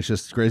to finish,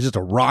 just great. It's just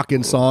a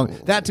rocking song.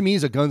 That to me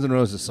is a Guns N'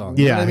 Roses song.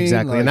 You know what I mean?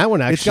 Exactly. And that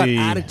one actually,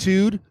 it's got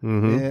attitude.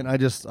 And I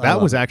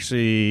was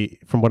actually,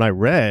 from what I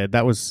read,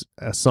 that was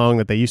a song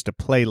that they used to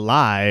play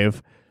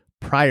live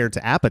prior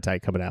to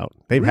Appetite coming out.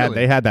 They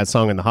had that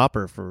song in the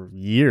hopper for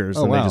years,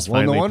 and they just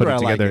finally put it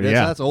together.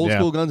 That's old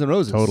school Guns N'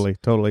 Roses.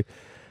 Totally.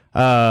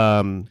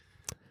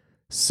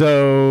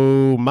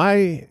 So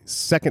my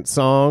second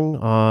song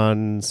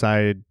on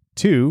side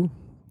 2,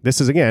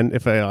 this is again,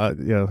 if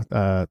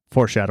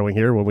foreshadowing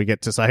here when we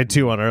get to side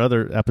 2 on our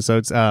other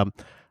episodes.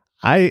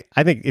 I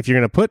think if you're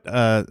going to put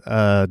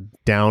a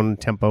down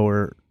tempo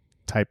or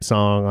type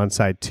song on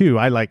side 2,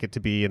 I like it to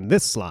be in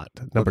this slot,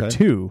 number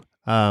 2,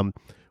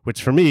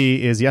 which for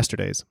me is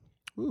Yesterday's.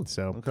 Ooh,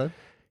 so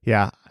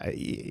yeah,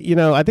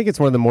 I think it's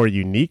one of the more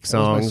unique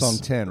songs. That was my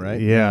song 10, right?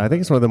 Yeah, I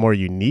think it's one of the more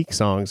unique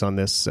songs on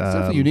this. It's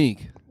definitely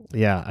unique.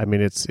 Yeah, I mean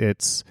it's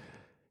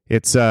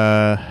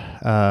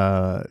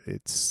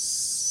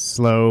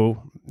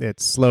slow,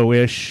 it's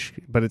slowish,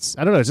 but it's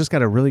just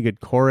got a really good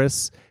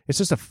chorus. It's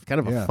just a kind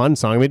of a fun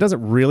song. I mean, it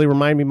doesn't really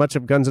remind me much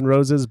of Guns N'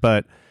 Roses,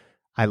 but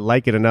I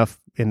like it enough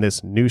in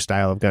this new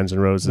style of Guns N'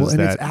 Roses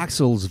that it's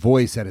Axl's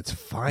voice at its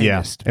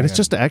finest. And it's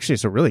just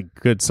it's a really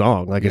good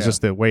song. Like it's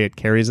just the way it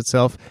carries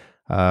itself.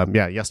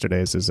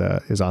 Yesterday's is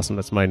awesome.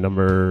 That's my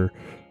number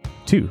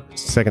 2,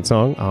 second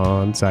song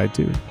on side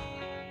 2.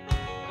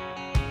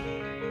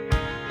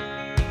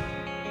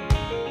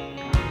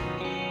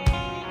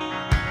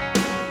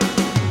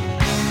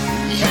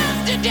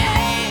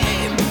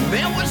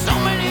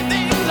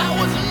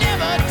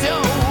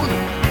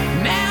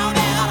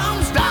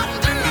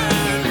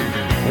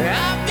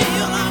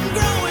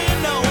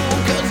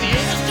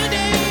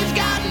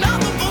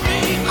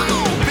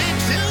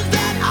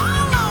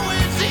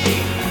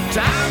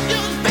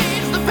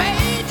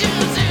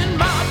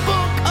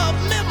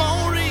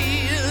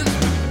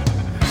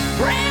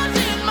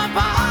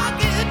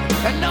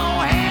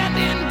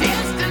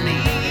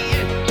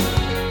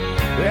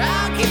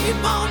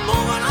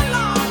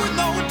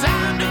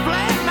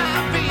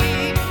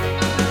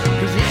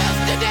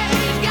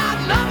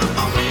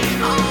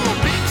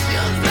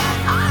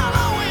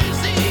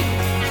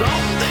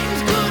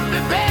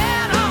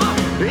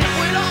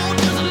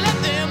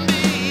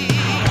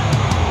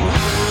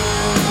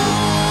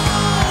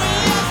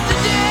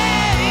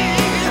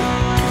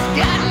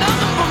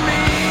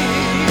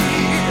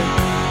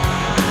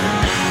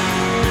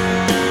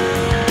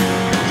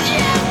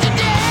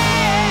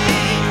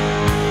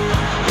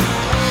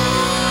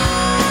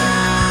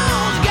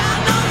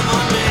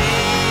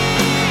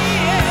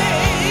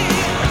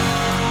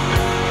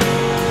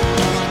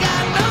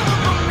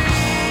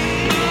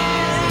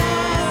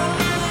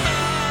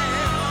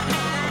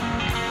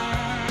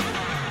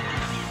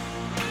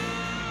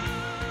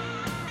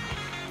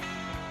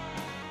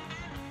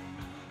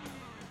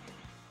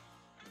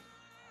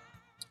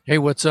 Hey,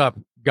 what's up,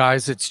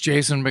 guys? It's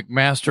Jason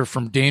McMaster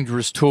from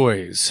Dangerous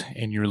Toys,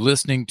 and you're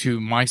listening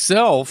to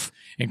myself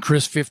and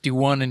Chris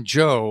 51 and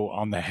Joe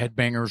on the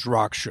Headbangers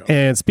Rock Show.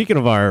 And speaking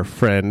of our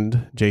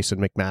friend Jason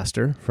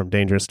McMaster from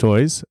Dangerous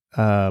Toys,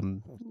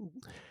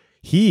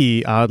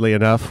 he, oddly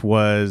enough,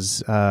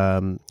 was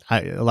a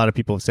lot of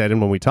people have said,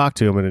 and when we talked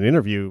to him in an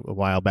interview a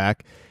while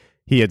back,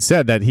 he had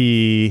said that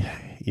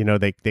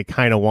they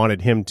kind of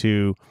wanted him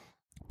to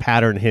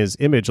pattern his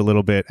image a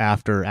little bit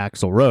after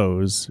Axl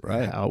Rose,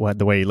 right?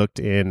 The way he looked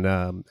in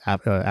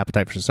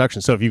Appetite for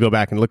Destruction. So if you go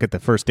back and look at the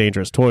first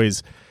Dangerous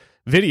Toys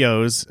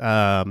videos,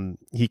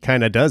 he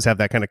kind of does have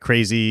that kind of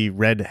crazy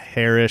red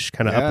hairish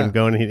kind of up and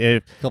going.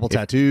 A couple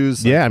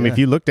tattoos. Yeah, I mean, if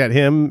you looked at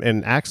him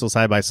and Axl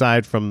side by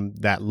side from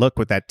that look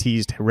with that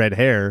teased red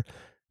hair,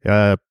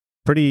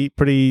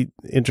 pretty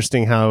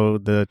interesting how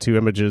the two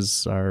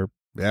images are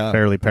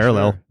fairly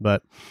parallel. Sure.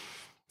 But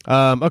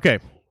okay.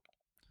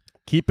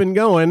 Keeping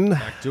going.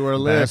 Back to our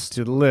list. Back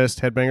to the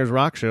list. Headbangers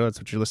Rock Show. That's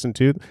what you're listening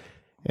to.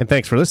 And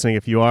thanks for listening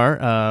if you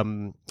are.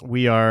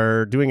 We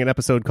are doing an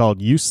episode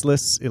called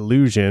Useless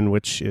Illusion,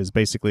 which is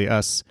basically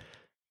us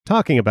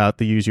talking about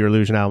the Use Your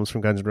Illusion albums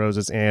from Guns N'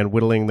 Roses and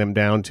whittling them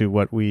down to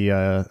what we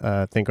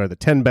think are the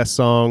 10 best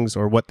songs,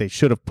 or what they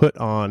should have put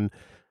on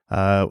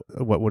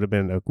what would have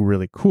been a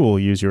really cool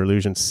Use Your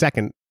Illusion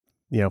second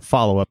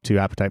follow-up to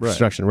Appetite for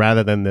Destruction,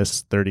 rather than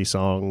this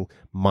 30-song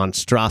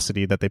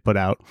monstrosity that they put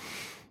out.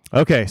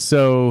 Okay,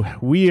 so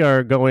we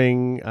are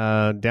going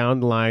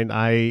down the line.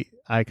 I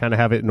kind of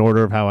have it in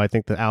order of how I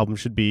think the album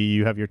should be.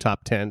 You have your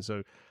top 10.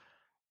 So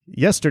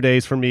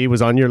Yesterday's for me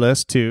was on your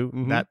list too.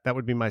 Mm-hmm. That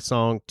would be my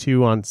song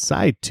 2 on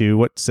side 2.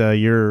 What's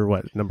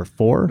your number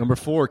 4? Number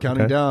 4,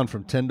 counting down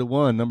from 10 to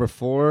 1. Number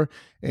 4,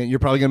 and you're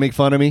probably gonna make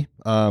fun of me.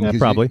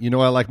 Probably. You know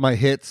I like my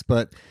hits,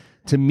 but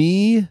to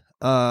me,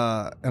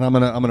 and I'm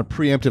gonna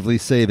preemptively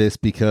say this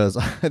because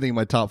I think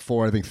my top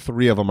 4, I think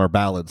 3 of them are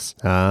ballads.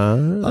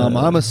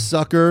 I'm a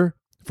sucker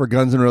for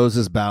Guns N'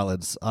 Roses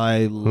ballads.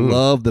 I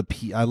love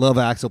I love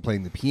Axl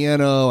playing the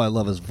piano. I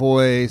love his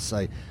voice.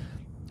 I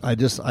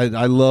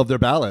love their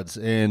ballads,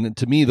 and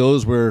to me,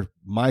 those were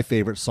my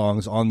favorite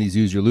songs on these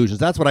Use Your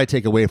Illusions. That's what I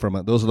take away from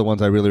it. Those are the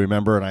ones I really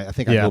remember, and I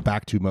think I go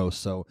back to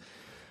most. So,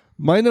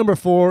 my number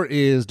 4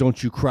 is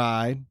 "Don't You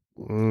Cry."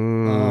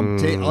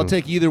 I'll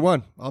take either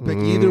one. I'll pick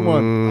either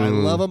one. I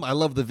love them. I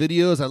love the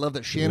videos. I love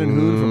that Shannon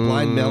Hoon from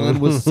Blind Melon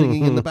was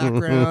singing in the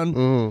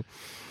background.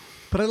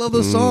 But I love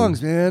those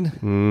songs, man.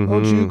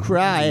 Don't you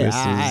cry.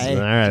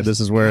 This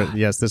is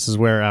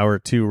where our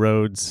two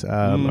roads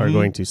are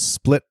going to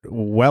split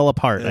well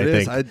apart, I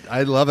think.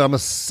 I love it. I'm a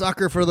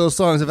sucker for those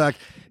songs. In fact,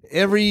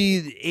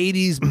 every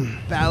 80s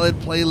ballad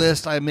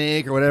playlist I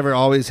make or whatever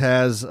always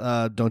has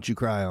Don't You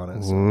Cry on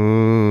it.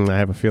 So. I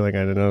have a feeling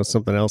I know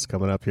something else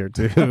coming up here,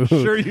 too. I'm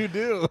sure you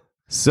do.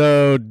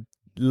 So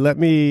let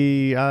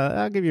me,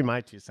 I'll give you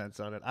my 2 cents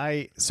on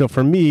it. So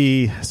for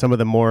me, some of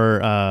the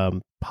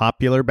more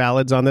popular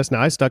ballads on this, now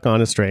I stuck on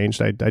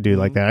Estranged. I do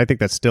like that. I think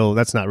that's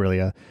not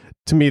really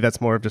to me, that's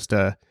more of just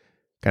a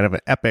kind of an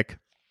epic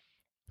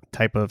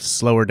type of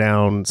slow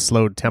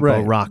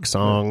tempo rock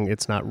song.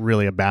 It's not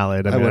really a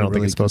ballad. I don't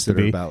think it's supposed to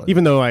be.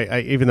 Even though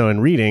even though in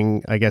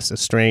reading, I guess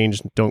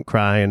Estranged, Don't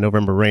Cry, and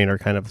November Rain are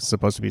kind of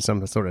supposed to be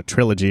some sort of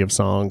trilogy of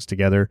songs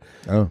together,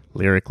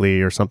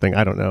 lyrically or something.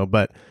 I don't know,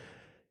 but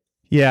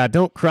yeah,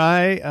 Don't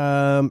Cry.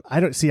 I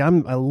don't see.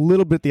 I'm a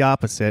little bit the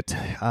opposite.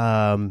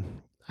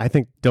 I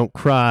think Don't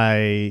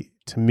Cry,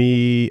 to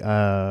me,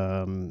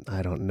 I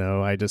don't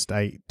know. It's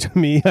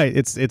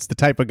the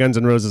type of Guns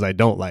N' Roses I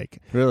don't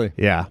like. Really?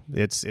 Yeah.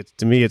 It's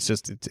to me, it's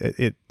just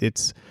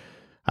it's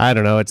I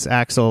don't know. It's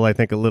Axl. I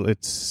think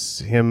it's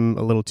him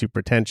a little too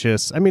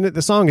pretentious. I mean,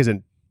 the song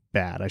isn't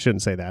bad. I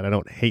shouldn't say that. I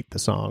don't hate the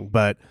song,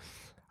 but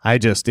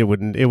it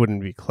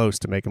wouldn't be close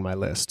to making my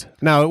list.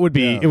 Now it would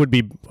be.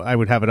 I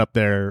would have it up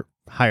there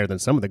higher than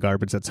some of the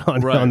garbage that's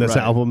on this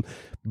album,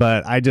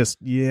 but I just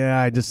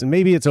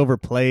maybe it's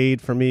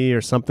overplayed for me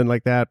or something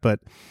like that.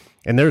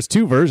 And there's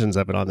 2 versions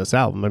of it on this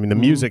album. I mean, the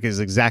music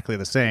is exactly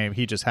the same.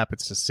 He just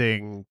happens to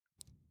sing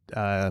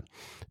 2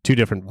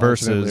 different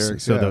verses.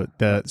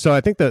 Lyrics, so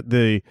I think that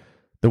the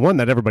one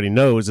that everybody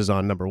knows is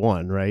on number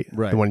 1, right?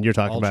 Right. The one you're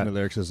talking about. Alternate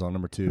lyrics is on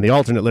number 2. And the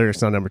alternate lyrics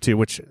is on number 2,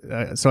 which,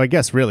 so I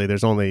guess really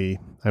there's only,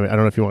 I don't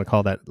know if you want to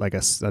call that like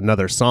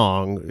another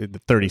song,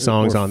 30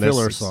 songs on this.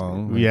 Filler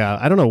song. Yeah.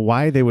 I don't know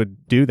why they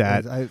would do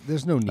that.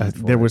 There's no need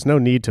for There was no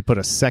need to put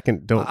a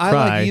second Don't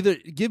Cry.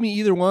 Give me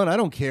either one. I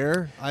don't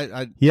care.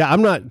 Yeah,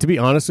 I'm not, to be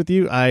honest with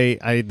you,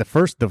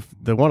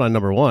 the one on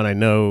number 1, I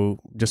know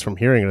just from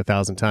hearing it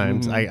 1,000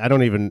 times. I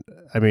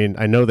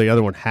know the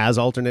other one has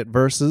alternate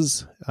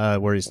verses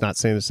where he's not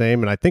saying the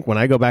same. And I think when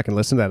I go back and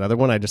listen to that other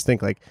one, I just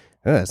think like,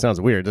 it sounds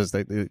weird.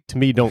 To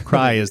me, Don't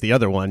Cry is the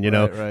other one,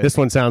 Right. This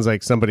one sounds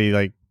like somebody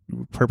like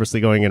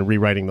purposely going and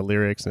rewriting the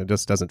lyrics, and it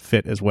just doesn't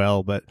fit as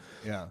well. But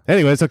yeah.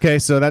 Anyways, okay,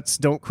 so that's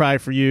Don't Cry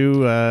for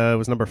you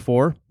was number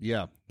 4.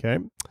 Yeah.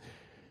 Okay.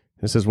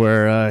 This is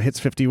where Hits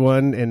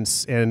 51 and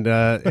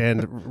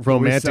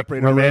romantic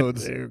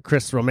roads.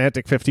 Chris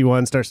Romantic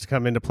 51 starts to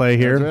come into play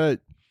here.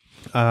 That's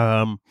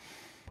right.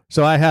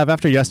 So I have,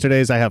 after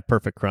yesterday's, I have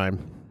Perfect Crime.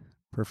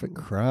 Perfect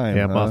Crime.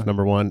 Yeah, off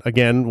number 1.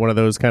 Again, one of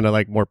those kind of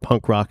like more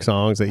punk rock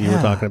songs that you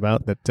were talking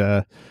about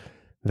that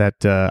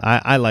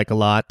I like a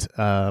lot.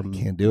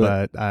 Can't do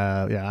it.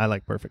 But yeah, I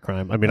like Perfect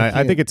Crime. I mean,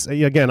 I think it's,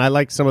 again, I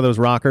like some of those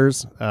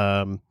rockers.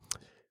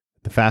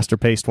 The faster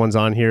paced ones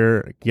on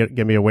here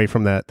get me away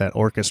from that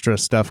orchestra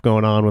stuff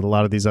going on with a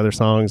lot of these other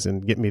songs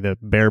and get me the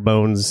bare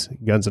bones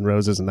Guns N'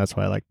 Roses, and that's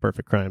why I like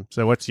Perfect Crime.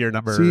 So what's your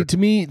number? See, to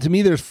me,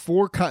 there's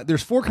four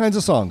kinds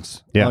of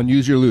songs on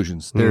Use Your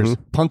Illusions. There's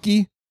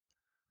punky,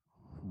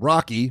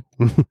 rocky,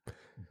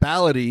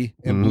 ballady,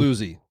 and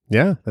bluesy.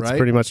 Yeah, that's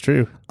pretty much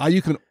true.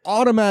 You can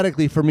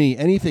automatically, for me,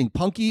 anything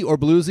punky or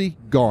bluesy,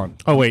 gone.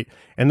 Oh wait,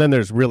 and then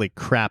there's really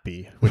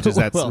crappy, which is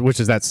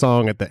that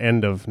song at the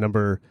end of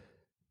number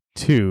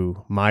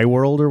 2, My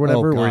World or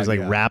whatever, where he's like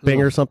rapping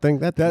or something.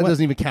 That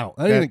doesn't even count.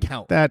 That doesn't even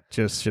count. That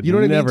just should. You know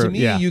what never, I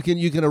mean? To me,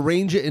 you can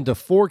arrange it into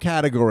 4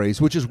 categories,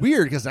 which is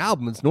weird because the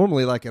album it's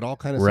normally like it all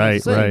kind of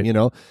sounds the same. You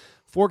know,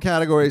 4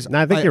 categories.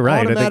 No, I think you're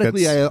right.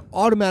 I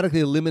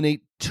automatically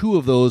eliminate 2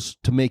 of those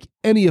to make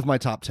any of my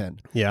top 10.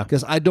 Yeah,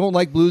 because I don't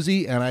like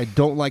bluesy and I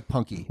don't like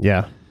punky.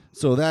 Yeah,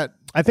 so that.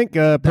 I think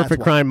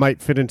Perfect Crime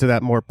might fit into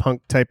that more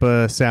punk type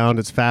of sound.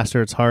 It's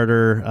faster, it's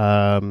harder,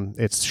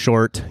 it's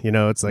short. You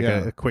know, it's like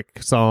a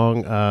quick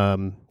song.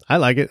 I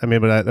like it. I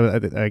mean, but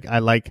I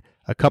like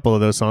a couple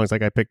of those songs.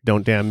 Like I picked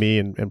 "Don't Damn Me"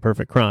 and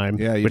 "Perfect Crime,"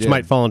 which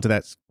might fall into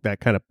that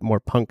kind of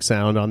more punk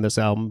sound on this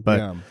album.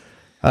 But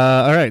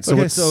all right,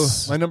 so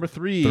so my number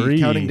 3,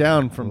 counting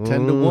down from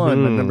 10 to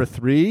 1. My number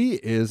 3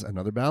 is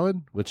another ballad,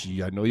 which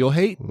I know you'll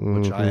hate,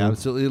 which I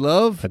absolutely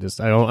love.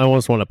 I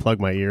almost want to plug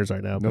my ears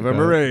right now.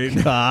 November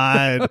Rain.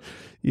 God,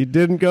 you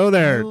didn't go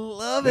there. I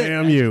love it.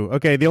 Damn you.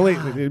 Okay, the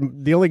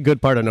only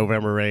good part of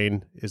November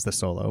Rain is the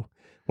solo.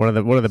 One of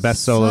the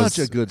best solos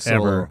Such a good solo.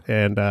 ever,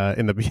 and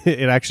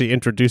it actually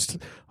introduced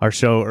our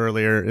show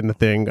earlier in the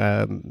thing.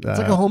 It's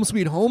like a Home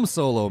Sweet Home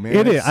solo, man.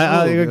 It is.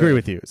 I agree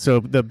with you. So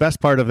the best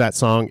part of that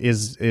song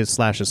is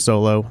Slash's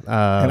solo,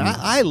 and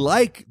I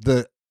like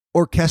the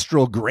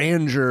orchestral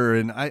grandeur,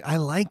 and I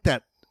like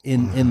that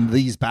in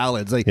these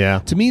ballads. Like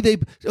to me,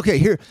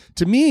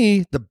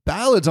 the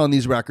ballads on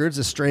these records,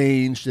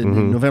 Estranged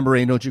and November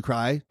Rain, Don't You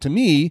Cry. To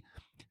me,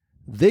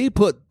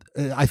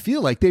 I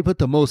feel like they put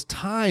the most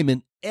time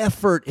and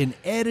effort in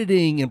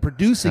editing and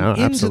producing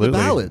into the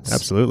ballads.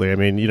 Absolutely. I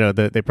mean, you know,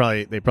 they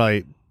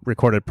probably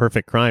recorded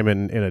Perfect Crime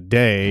in a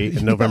day,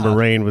 and November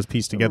Rain was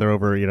pieced together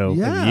over, you know,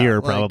 a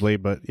year probably.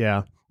 But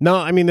yeah. No,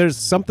 I mean, there's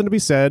something to be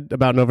said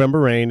about November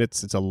Rain.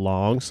 It's a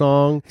long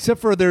song. Except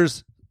for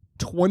there's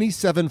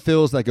 27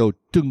 fills that go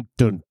dun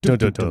dun dun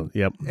dun dun.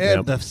 Yep.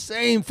 And the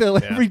same fill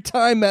every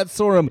time, Matt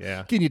Sorum.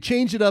 Yeah. Can you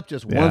change it up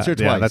just once or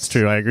twice? Yeah, that's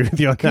true. I agree with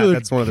you on that.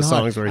 That's one of the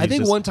songs where I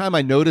think one time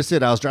I noticed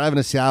it. I was driving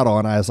to Seattle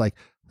and I was like,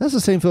 that's the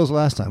same fill as the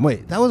last time.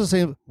 Wait, that was the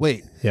same.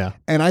 Wait. Yeah.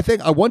 And I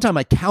think one time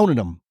I counted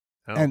them.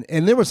 Oh.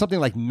 And there was something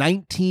like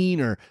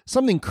 19 or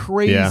something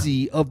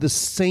crazy of the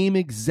same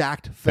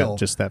exact fill.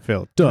 Just that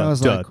fill.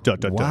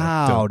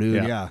 Wow,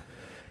 dude. Yeah.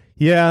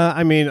 Yeah,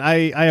 I mean,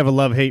 I have a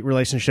love-hate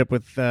relationship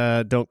with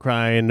Don't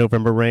Cry and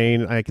November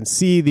Rain. I can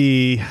see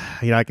the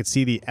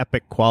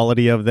epic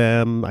quality of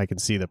them. I can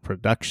see the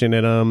production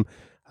in them.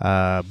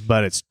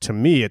 But it's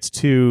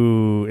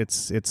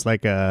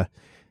like it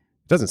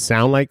doesn't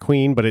sound like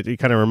Queen, but it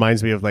kind of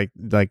reminds me of like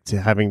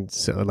having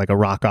like a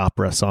rock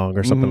opera song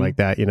or something like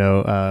that, you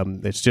know.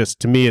 It's just,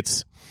 to me,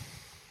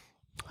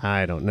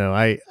 I don't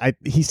know.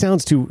 He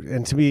sounds too,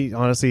 and to me,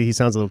 honestly, he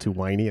sounds a little too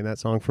whiny in that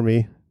song for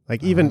me.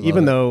 Like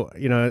even though,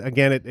 you know,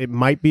 again, it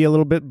might be a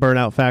little bit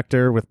burnout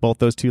factor with both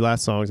those 2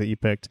 last songs that you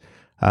picked.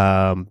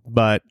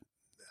 But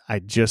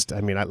like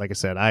I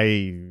said,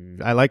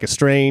 I like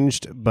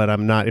Estranged, but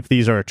I'm not, if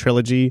these are a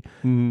trilogy,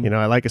 you know,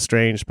 I like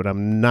Estranged, but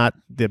I'm not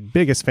the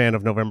biggest fan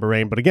of November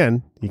Rain. But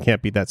again, you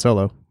can't beat that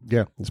solo.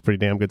 Yeah. It's a pretty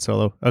damn good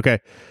solo. Okay.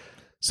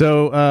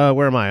 So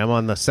where am I? I'm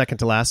on the second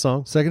to last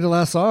song. Second to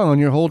last song on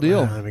your whole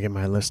deal. Let me get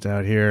my list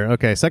out here.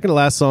 Okay. Second to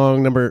last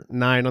song, number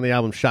 9 on the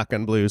album,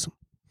 Shotgun Blues.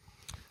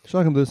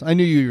 Shotgun Blues. I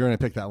knew you were going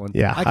to pick that one.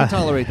 Yeah. I can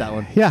tolerate that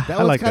one. Yeah. That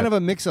one's kind of a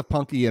mix of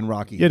punky and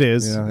rocky. It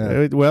is.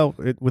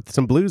 With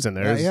some blues in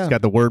there. It's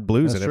got the word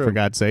blues in it, for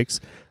God's sakes.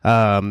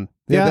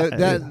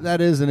 That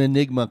is an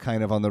enigma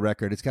kind of on the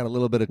record. It's got a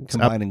little bit of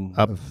combining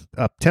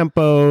up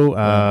tempo.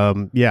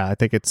 I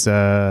think it's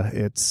I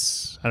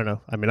don't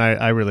know. I mean,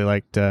 I really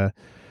liked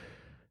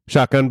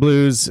Shotgun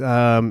Blues,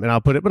 and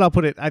I'll put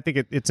it. I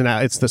think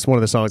it's this one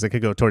of the songs that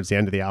could go towards the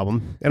end of the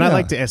album, and I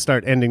like to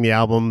start ending the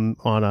album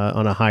on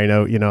a high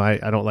note. You know,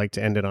 I don't like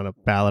to end it on a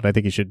ballad. I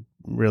think you should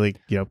really,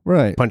 you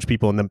know, punch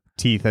people in the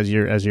teeth as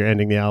you're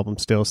ending the album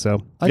still.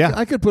 So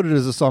I could put it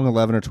as a song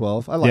 11 or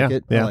 12. I like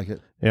it. I like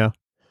it. Yeah.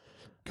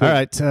 Cool. All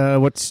right.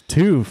 What's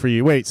 2 for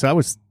you? Wait. So that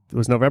was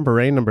November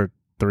Rain number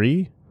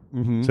 3.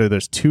 Mm-hmm. So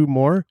there's 2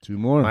 more. 2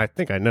 more. I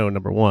think I know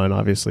number 1,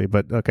 obviously,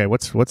 but okay.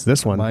 What's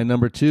this one? My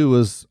number 2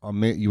 was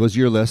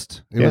your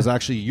list. It was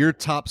actually your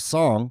top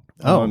song.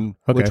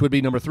 Which would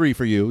be number 3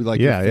 for you.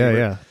 Like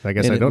yeah. I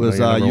guess I don't know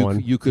your number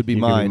 1. You Could Be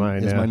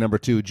Mine is my number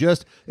 2.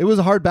 It was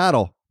a hard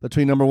battle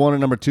between number 1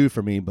 and number 2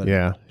 for me, but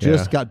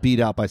just got beat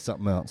out by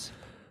something else.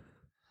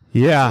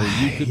 Yeah,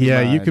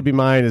 so You Could Be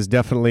Mine is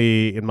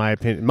definitely, in my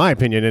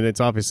opinion, and it's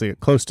obviously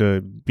close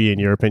to being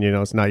your opinion.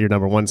 It's not your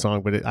number 1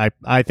 song, but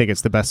I think it's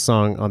the best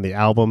song on the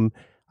album.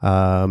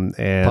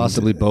 And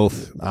possibly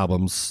both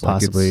albums.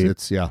 Possibly,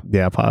 it's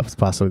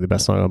possibly the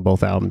best song on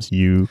both albums.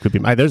 You Could Be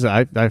Mine.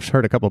 I've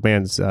heard a couple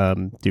bands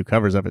do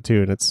covers of it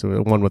too, and it's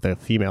one with a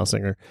female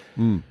singer.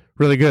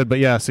 Really good. But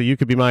yeah, so You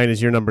Could Be Mine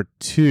is your number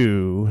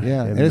 2.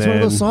 Yeah, and it's one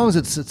of those songs.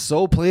 It's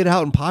so played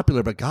out and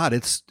popular, but God,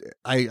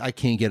 I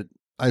can't get it.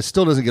 It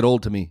still doesn't get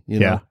old to me. You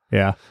know?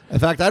 Yeah. In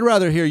fact, I'd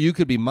rather hear You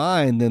Could Be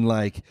Mine than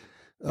like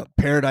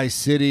Paradise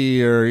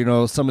City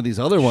or some of these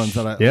other ones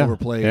that I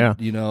overplayed. Yeah.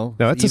 No,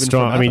 it's a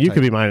strong. I mean, You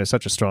Could Be Mine is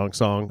such a strong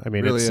song. I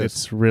mean,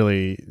 it's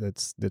really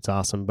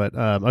awesome. But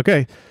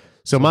okay,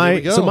 so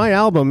my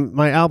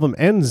album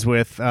ends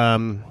with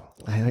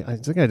I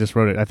think I just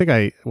wrote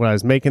it. When I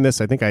was making this,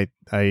 I think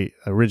I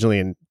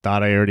originally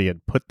thought I already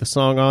had put the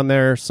song on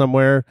there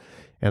somewhere.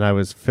 And I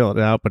was filling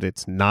it out, but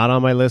it's not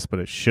on my list, but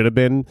it should have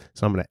been.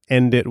 So I'm going to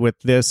end it with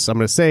this. I'm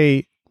going to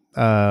say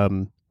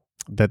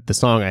that the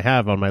song I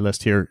have on my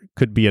list here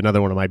could be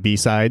another one of my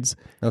B-sides,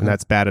 and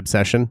that's Bad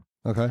Obsession.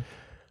 Okay.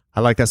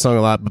 I like that song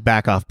a lot, but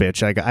Back Off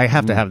Bitch. I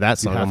have to have that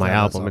song on my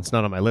album. It's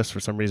not on my list for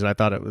some reason. I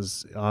thought it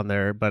was on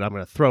there, but I'm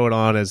going to throw it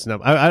on as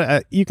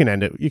you can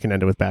end it. You can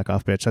end it with Back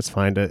Off Bitch. That's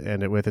fine to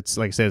end it with. It's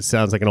like I said, it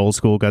sounds like an old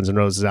school Guns N'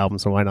 Roses album,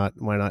 so why not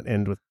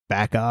end with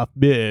Back Off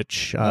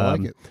Bitch? I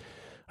like it.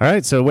 All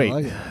right, so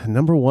wait,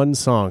 number 1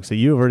 song. So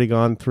you've already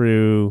gone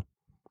through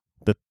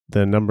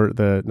the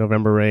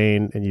November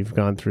Rain, and you've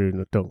gone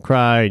through Don't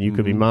Cry, and You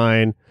Could Be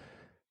Mine.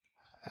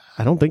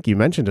 I don't think you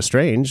mentioned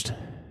Estranged.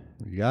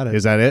 You got it.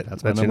 Is that it?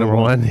 That's your number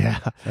 1?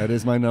 Yeah. That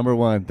is my number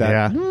 1.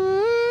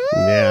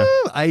 Yeah.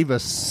 I'm a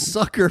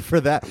sucker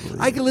for that.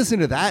 I can listen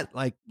to that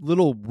like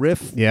little riff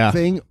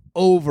thing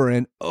over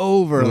and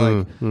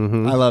over.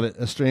 I love it.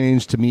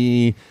 Estranged to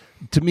me,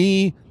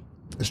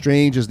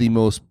 Estranged is the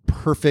most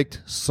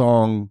perfect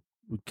song,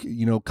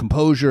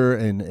 composure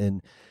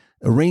and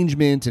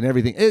arrangement and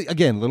everything.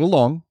 Again, a little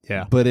long,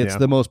 but it's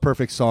the most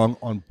perfect song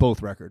on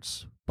both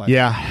records. No,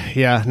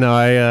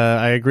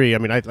 I agree. I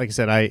mean, like I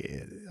said,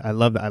 I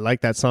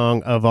like that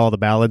song. Of all the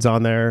ballads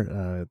on there,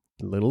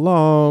 a little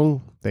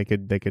long. They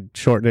could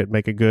shorten it,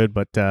 make it good,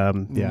 but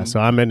So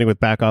I'm ending with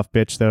Back Off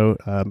Bitch though.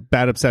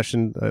 Bad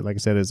Obsession, like I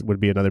said, would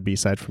be another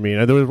B-side for me.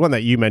 And there was one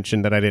that you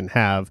mentioned that I didn't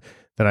have,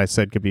 that I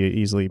said could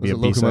easily be a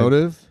B-side.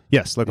 Locomotive?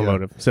 Yes,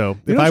 Locomotive. Yeah. So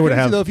if I would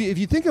have, though, if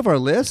you think of our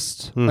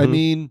list, I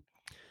mean,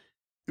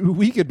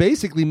 we could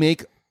basically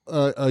make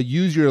a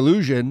Use Your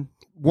Illusion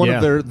one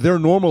of their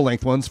normal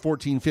length ones,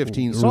 14,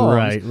 15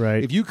 songs.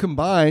 Right. If you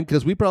combine,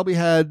 because we probably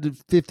had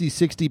 50,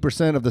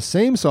 60% of the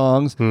same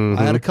songs.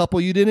 I had a couple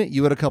you didn't,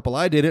 you had a couple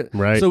I didn't.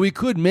 Right. So we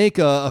could make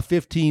a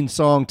 15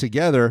 song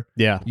together.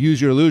 Yeah.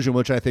 Use Your Illusion,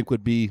 which I think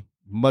would be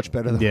much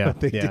better than what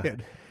they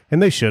did.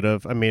 And they should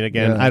have. I mean,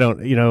 again, I don't,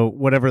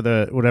 whatever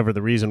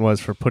the reason was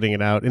for putting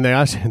it out. And they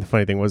actually, the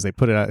funny thing was they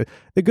put it out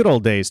the good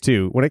old days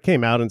too. When it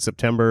came out in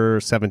September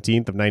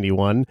 17th of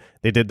 91,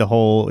 they did the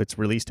whole, it's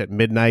released at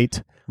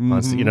midnight.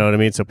 You know what I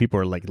mean? So people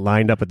were like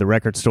lined up at the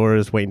record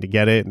stores waiting to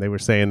get it. And they were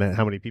saying that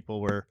how many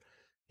people were,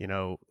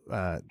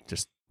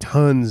 just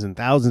tons and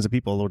thousands of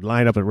people would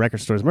line up at record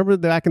stores. Remember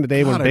back in the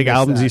day when big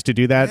albums used to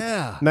do that?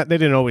 Yeah. They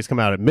didn't always come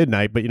out at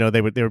midnight, but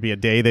there would be a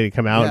day they'd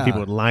come out and people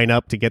would line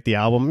up to get the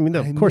album. I mean,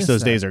 of course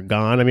those days are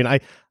gone. I mean,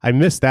 I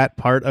miss that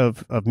part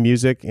of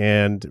music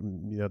and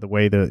the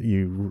way that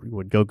you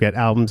would go get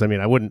albums. I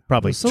mean, I wouldn't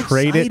probably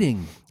trade it.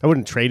 I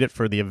wouldn't trade it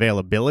for the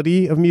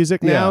availability of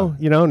music now.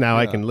 Now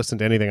I can listen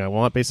to anything I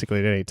want basically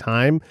at any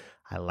time.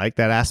 I like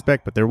that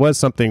aspect, but there was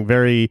something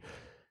very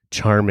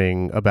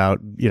charming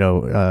about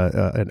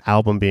an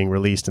album being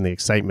released and the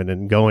excitement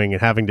and going and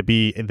having to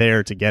be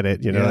there to get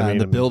it. What I mean?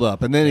 And the build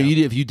up, and then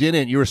if you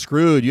didn't, you were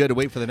screwed. You had to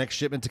wait for the next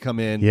shipment to come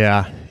in.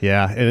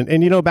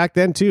 And back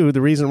then too,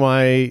 the reason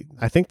why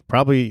I think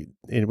probably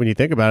when you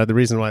think about it, the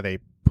reason why they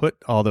put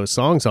all those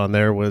songs on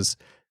there was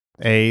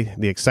the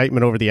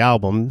excitement over the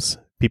albums.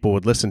 People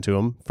would listen to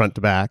them front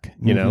to back.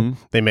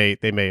 They may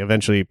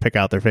eventually pick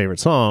out their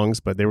favorite songs,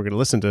 but they were going to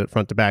listen to it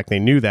front to back. They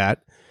knew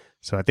that.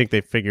 So I think they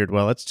figured,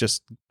 well, let's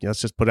just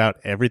put out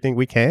everything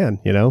we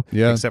can,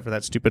 except for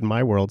that stupid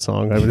My World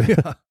song.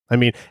 I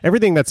mean,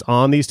 everything that's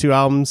on these two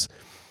albums,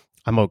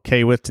 I'm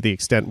okay with to the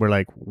extent where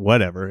like,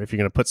 whatever, if you're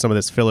going to put some of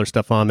this filler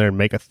stuff on there and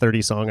make a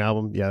 30-song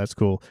album, yeah, that's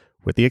cool.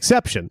 With the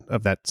exception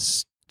of that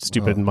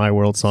stupid My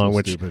World song,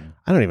 which stupid.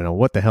 I don't even know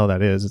what the hell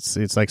that is.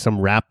 It's like some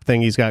rap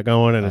thing he's got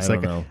going, and it's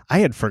I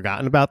had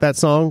forgotten about that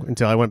song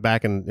until I went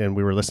back and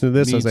we were listening to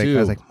this. I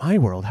was like, My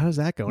World, how does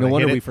that go? No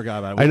wonder we forgot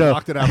about it. We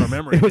knocked it out of our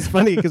memory. It was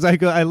funny because I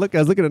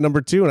was looking at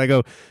number 2 and I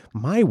go,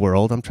 My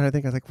World. I'm trying to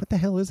think. I was like, what the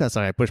hell is that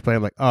song? I push play.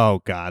 I'm like,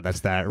 oh God,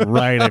 that's that.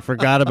 Right. I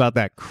forgot about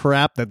that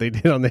crap that they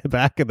did on the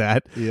back of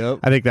that. Yep.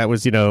 I think that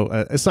was,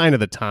 a sign of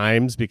the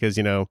times because,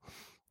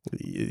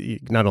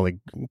 not only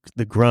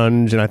the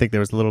grunge, and I think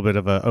there was a little bit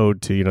of a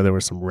ode to, there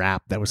was some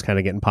rap that was kind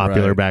of getting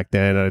popular back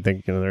then. I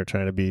think, they're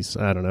trying to be,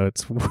 I don't know,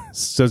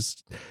 it's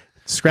just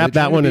Scrap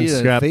that one and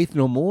scrap Faith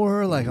No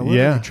More. Like, what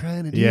are they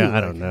trying to do? Yeah,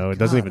 I don't know. It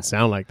doesn't even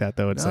sound like that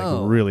though. It's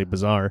like really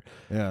bizarre.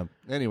 Yeah.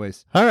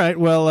 Anyways, all right.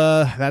 Well,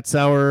 that's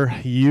our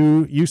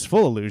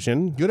useful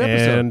illusion. Good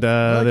episode.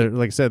 And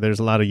like I said, there's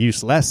a lot of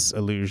useless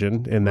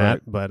illusion in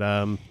that, but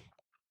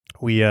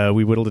we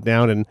whittled it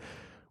down, and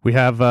we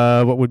have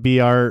what would be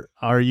our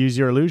use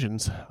your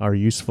illusions, our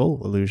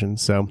useful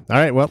illusions. So, all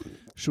right. Well,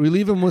 should we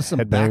leave them with some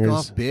Headbangers. back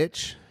off,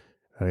 bitch?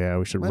 Oh yeah,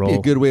 we should Might be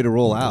a good way to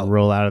roll out.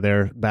 Roll out of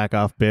there, back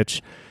off,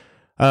 bitch.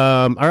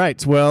 All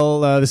right.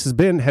 Well, this has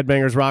been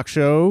Headbangers Rock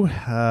Show,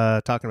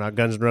 talking about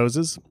Guns N'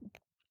 Roses.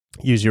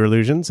 Use your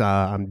illusions.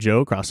 I'm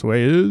Joe. Across the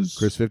way is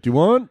Chris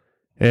 51,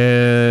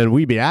 and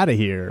we be out of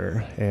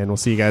here. And we'll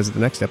see you guys at the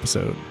next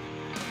episode.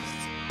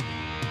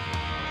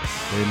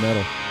 Very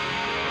metal.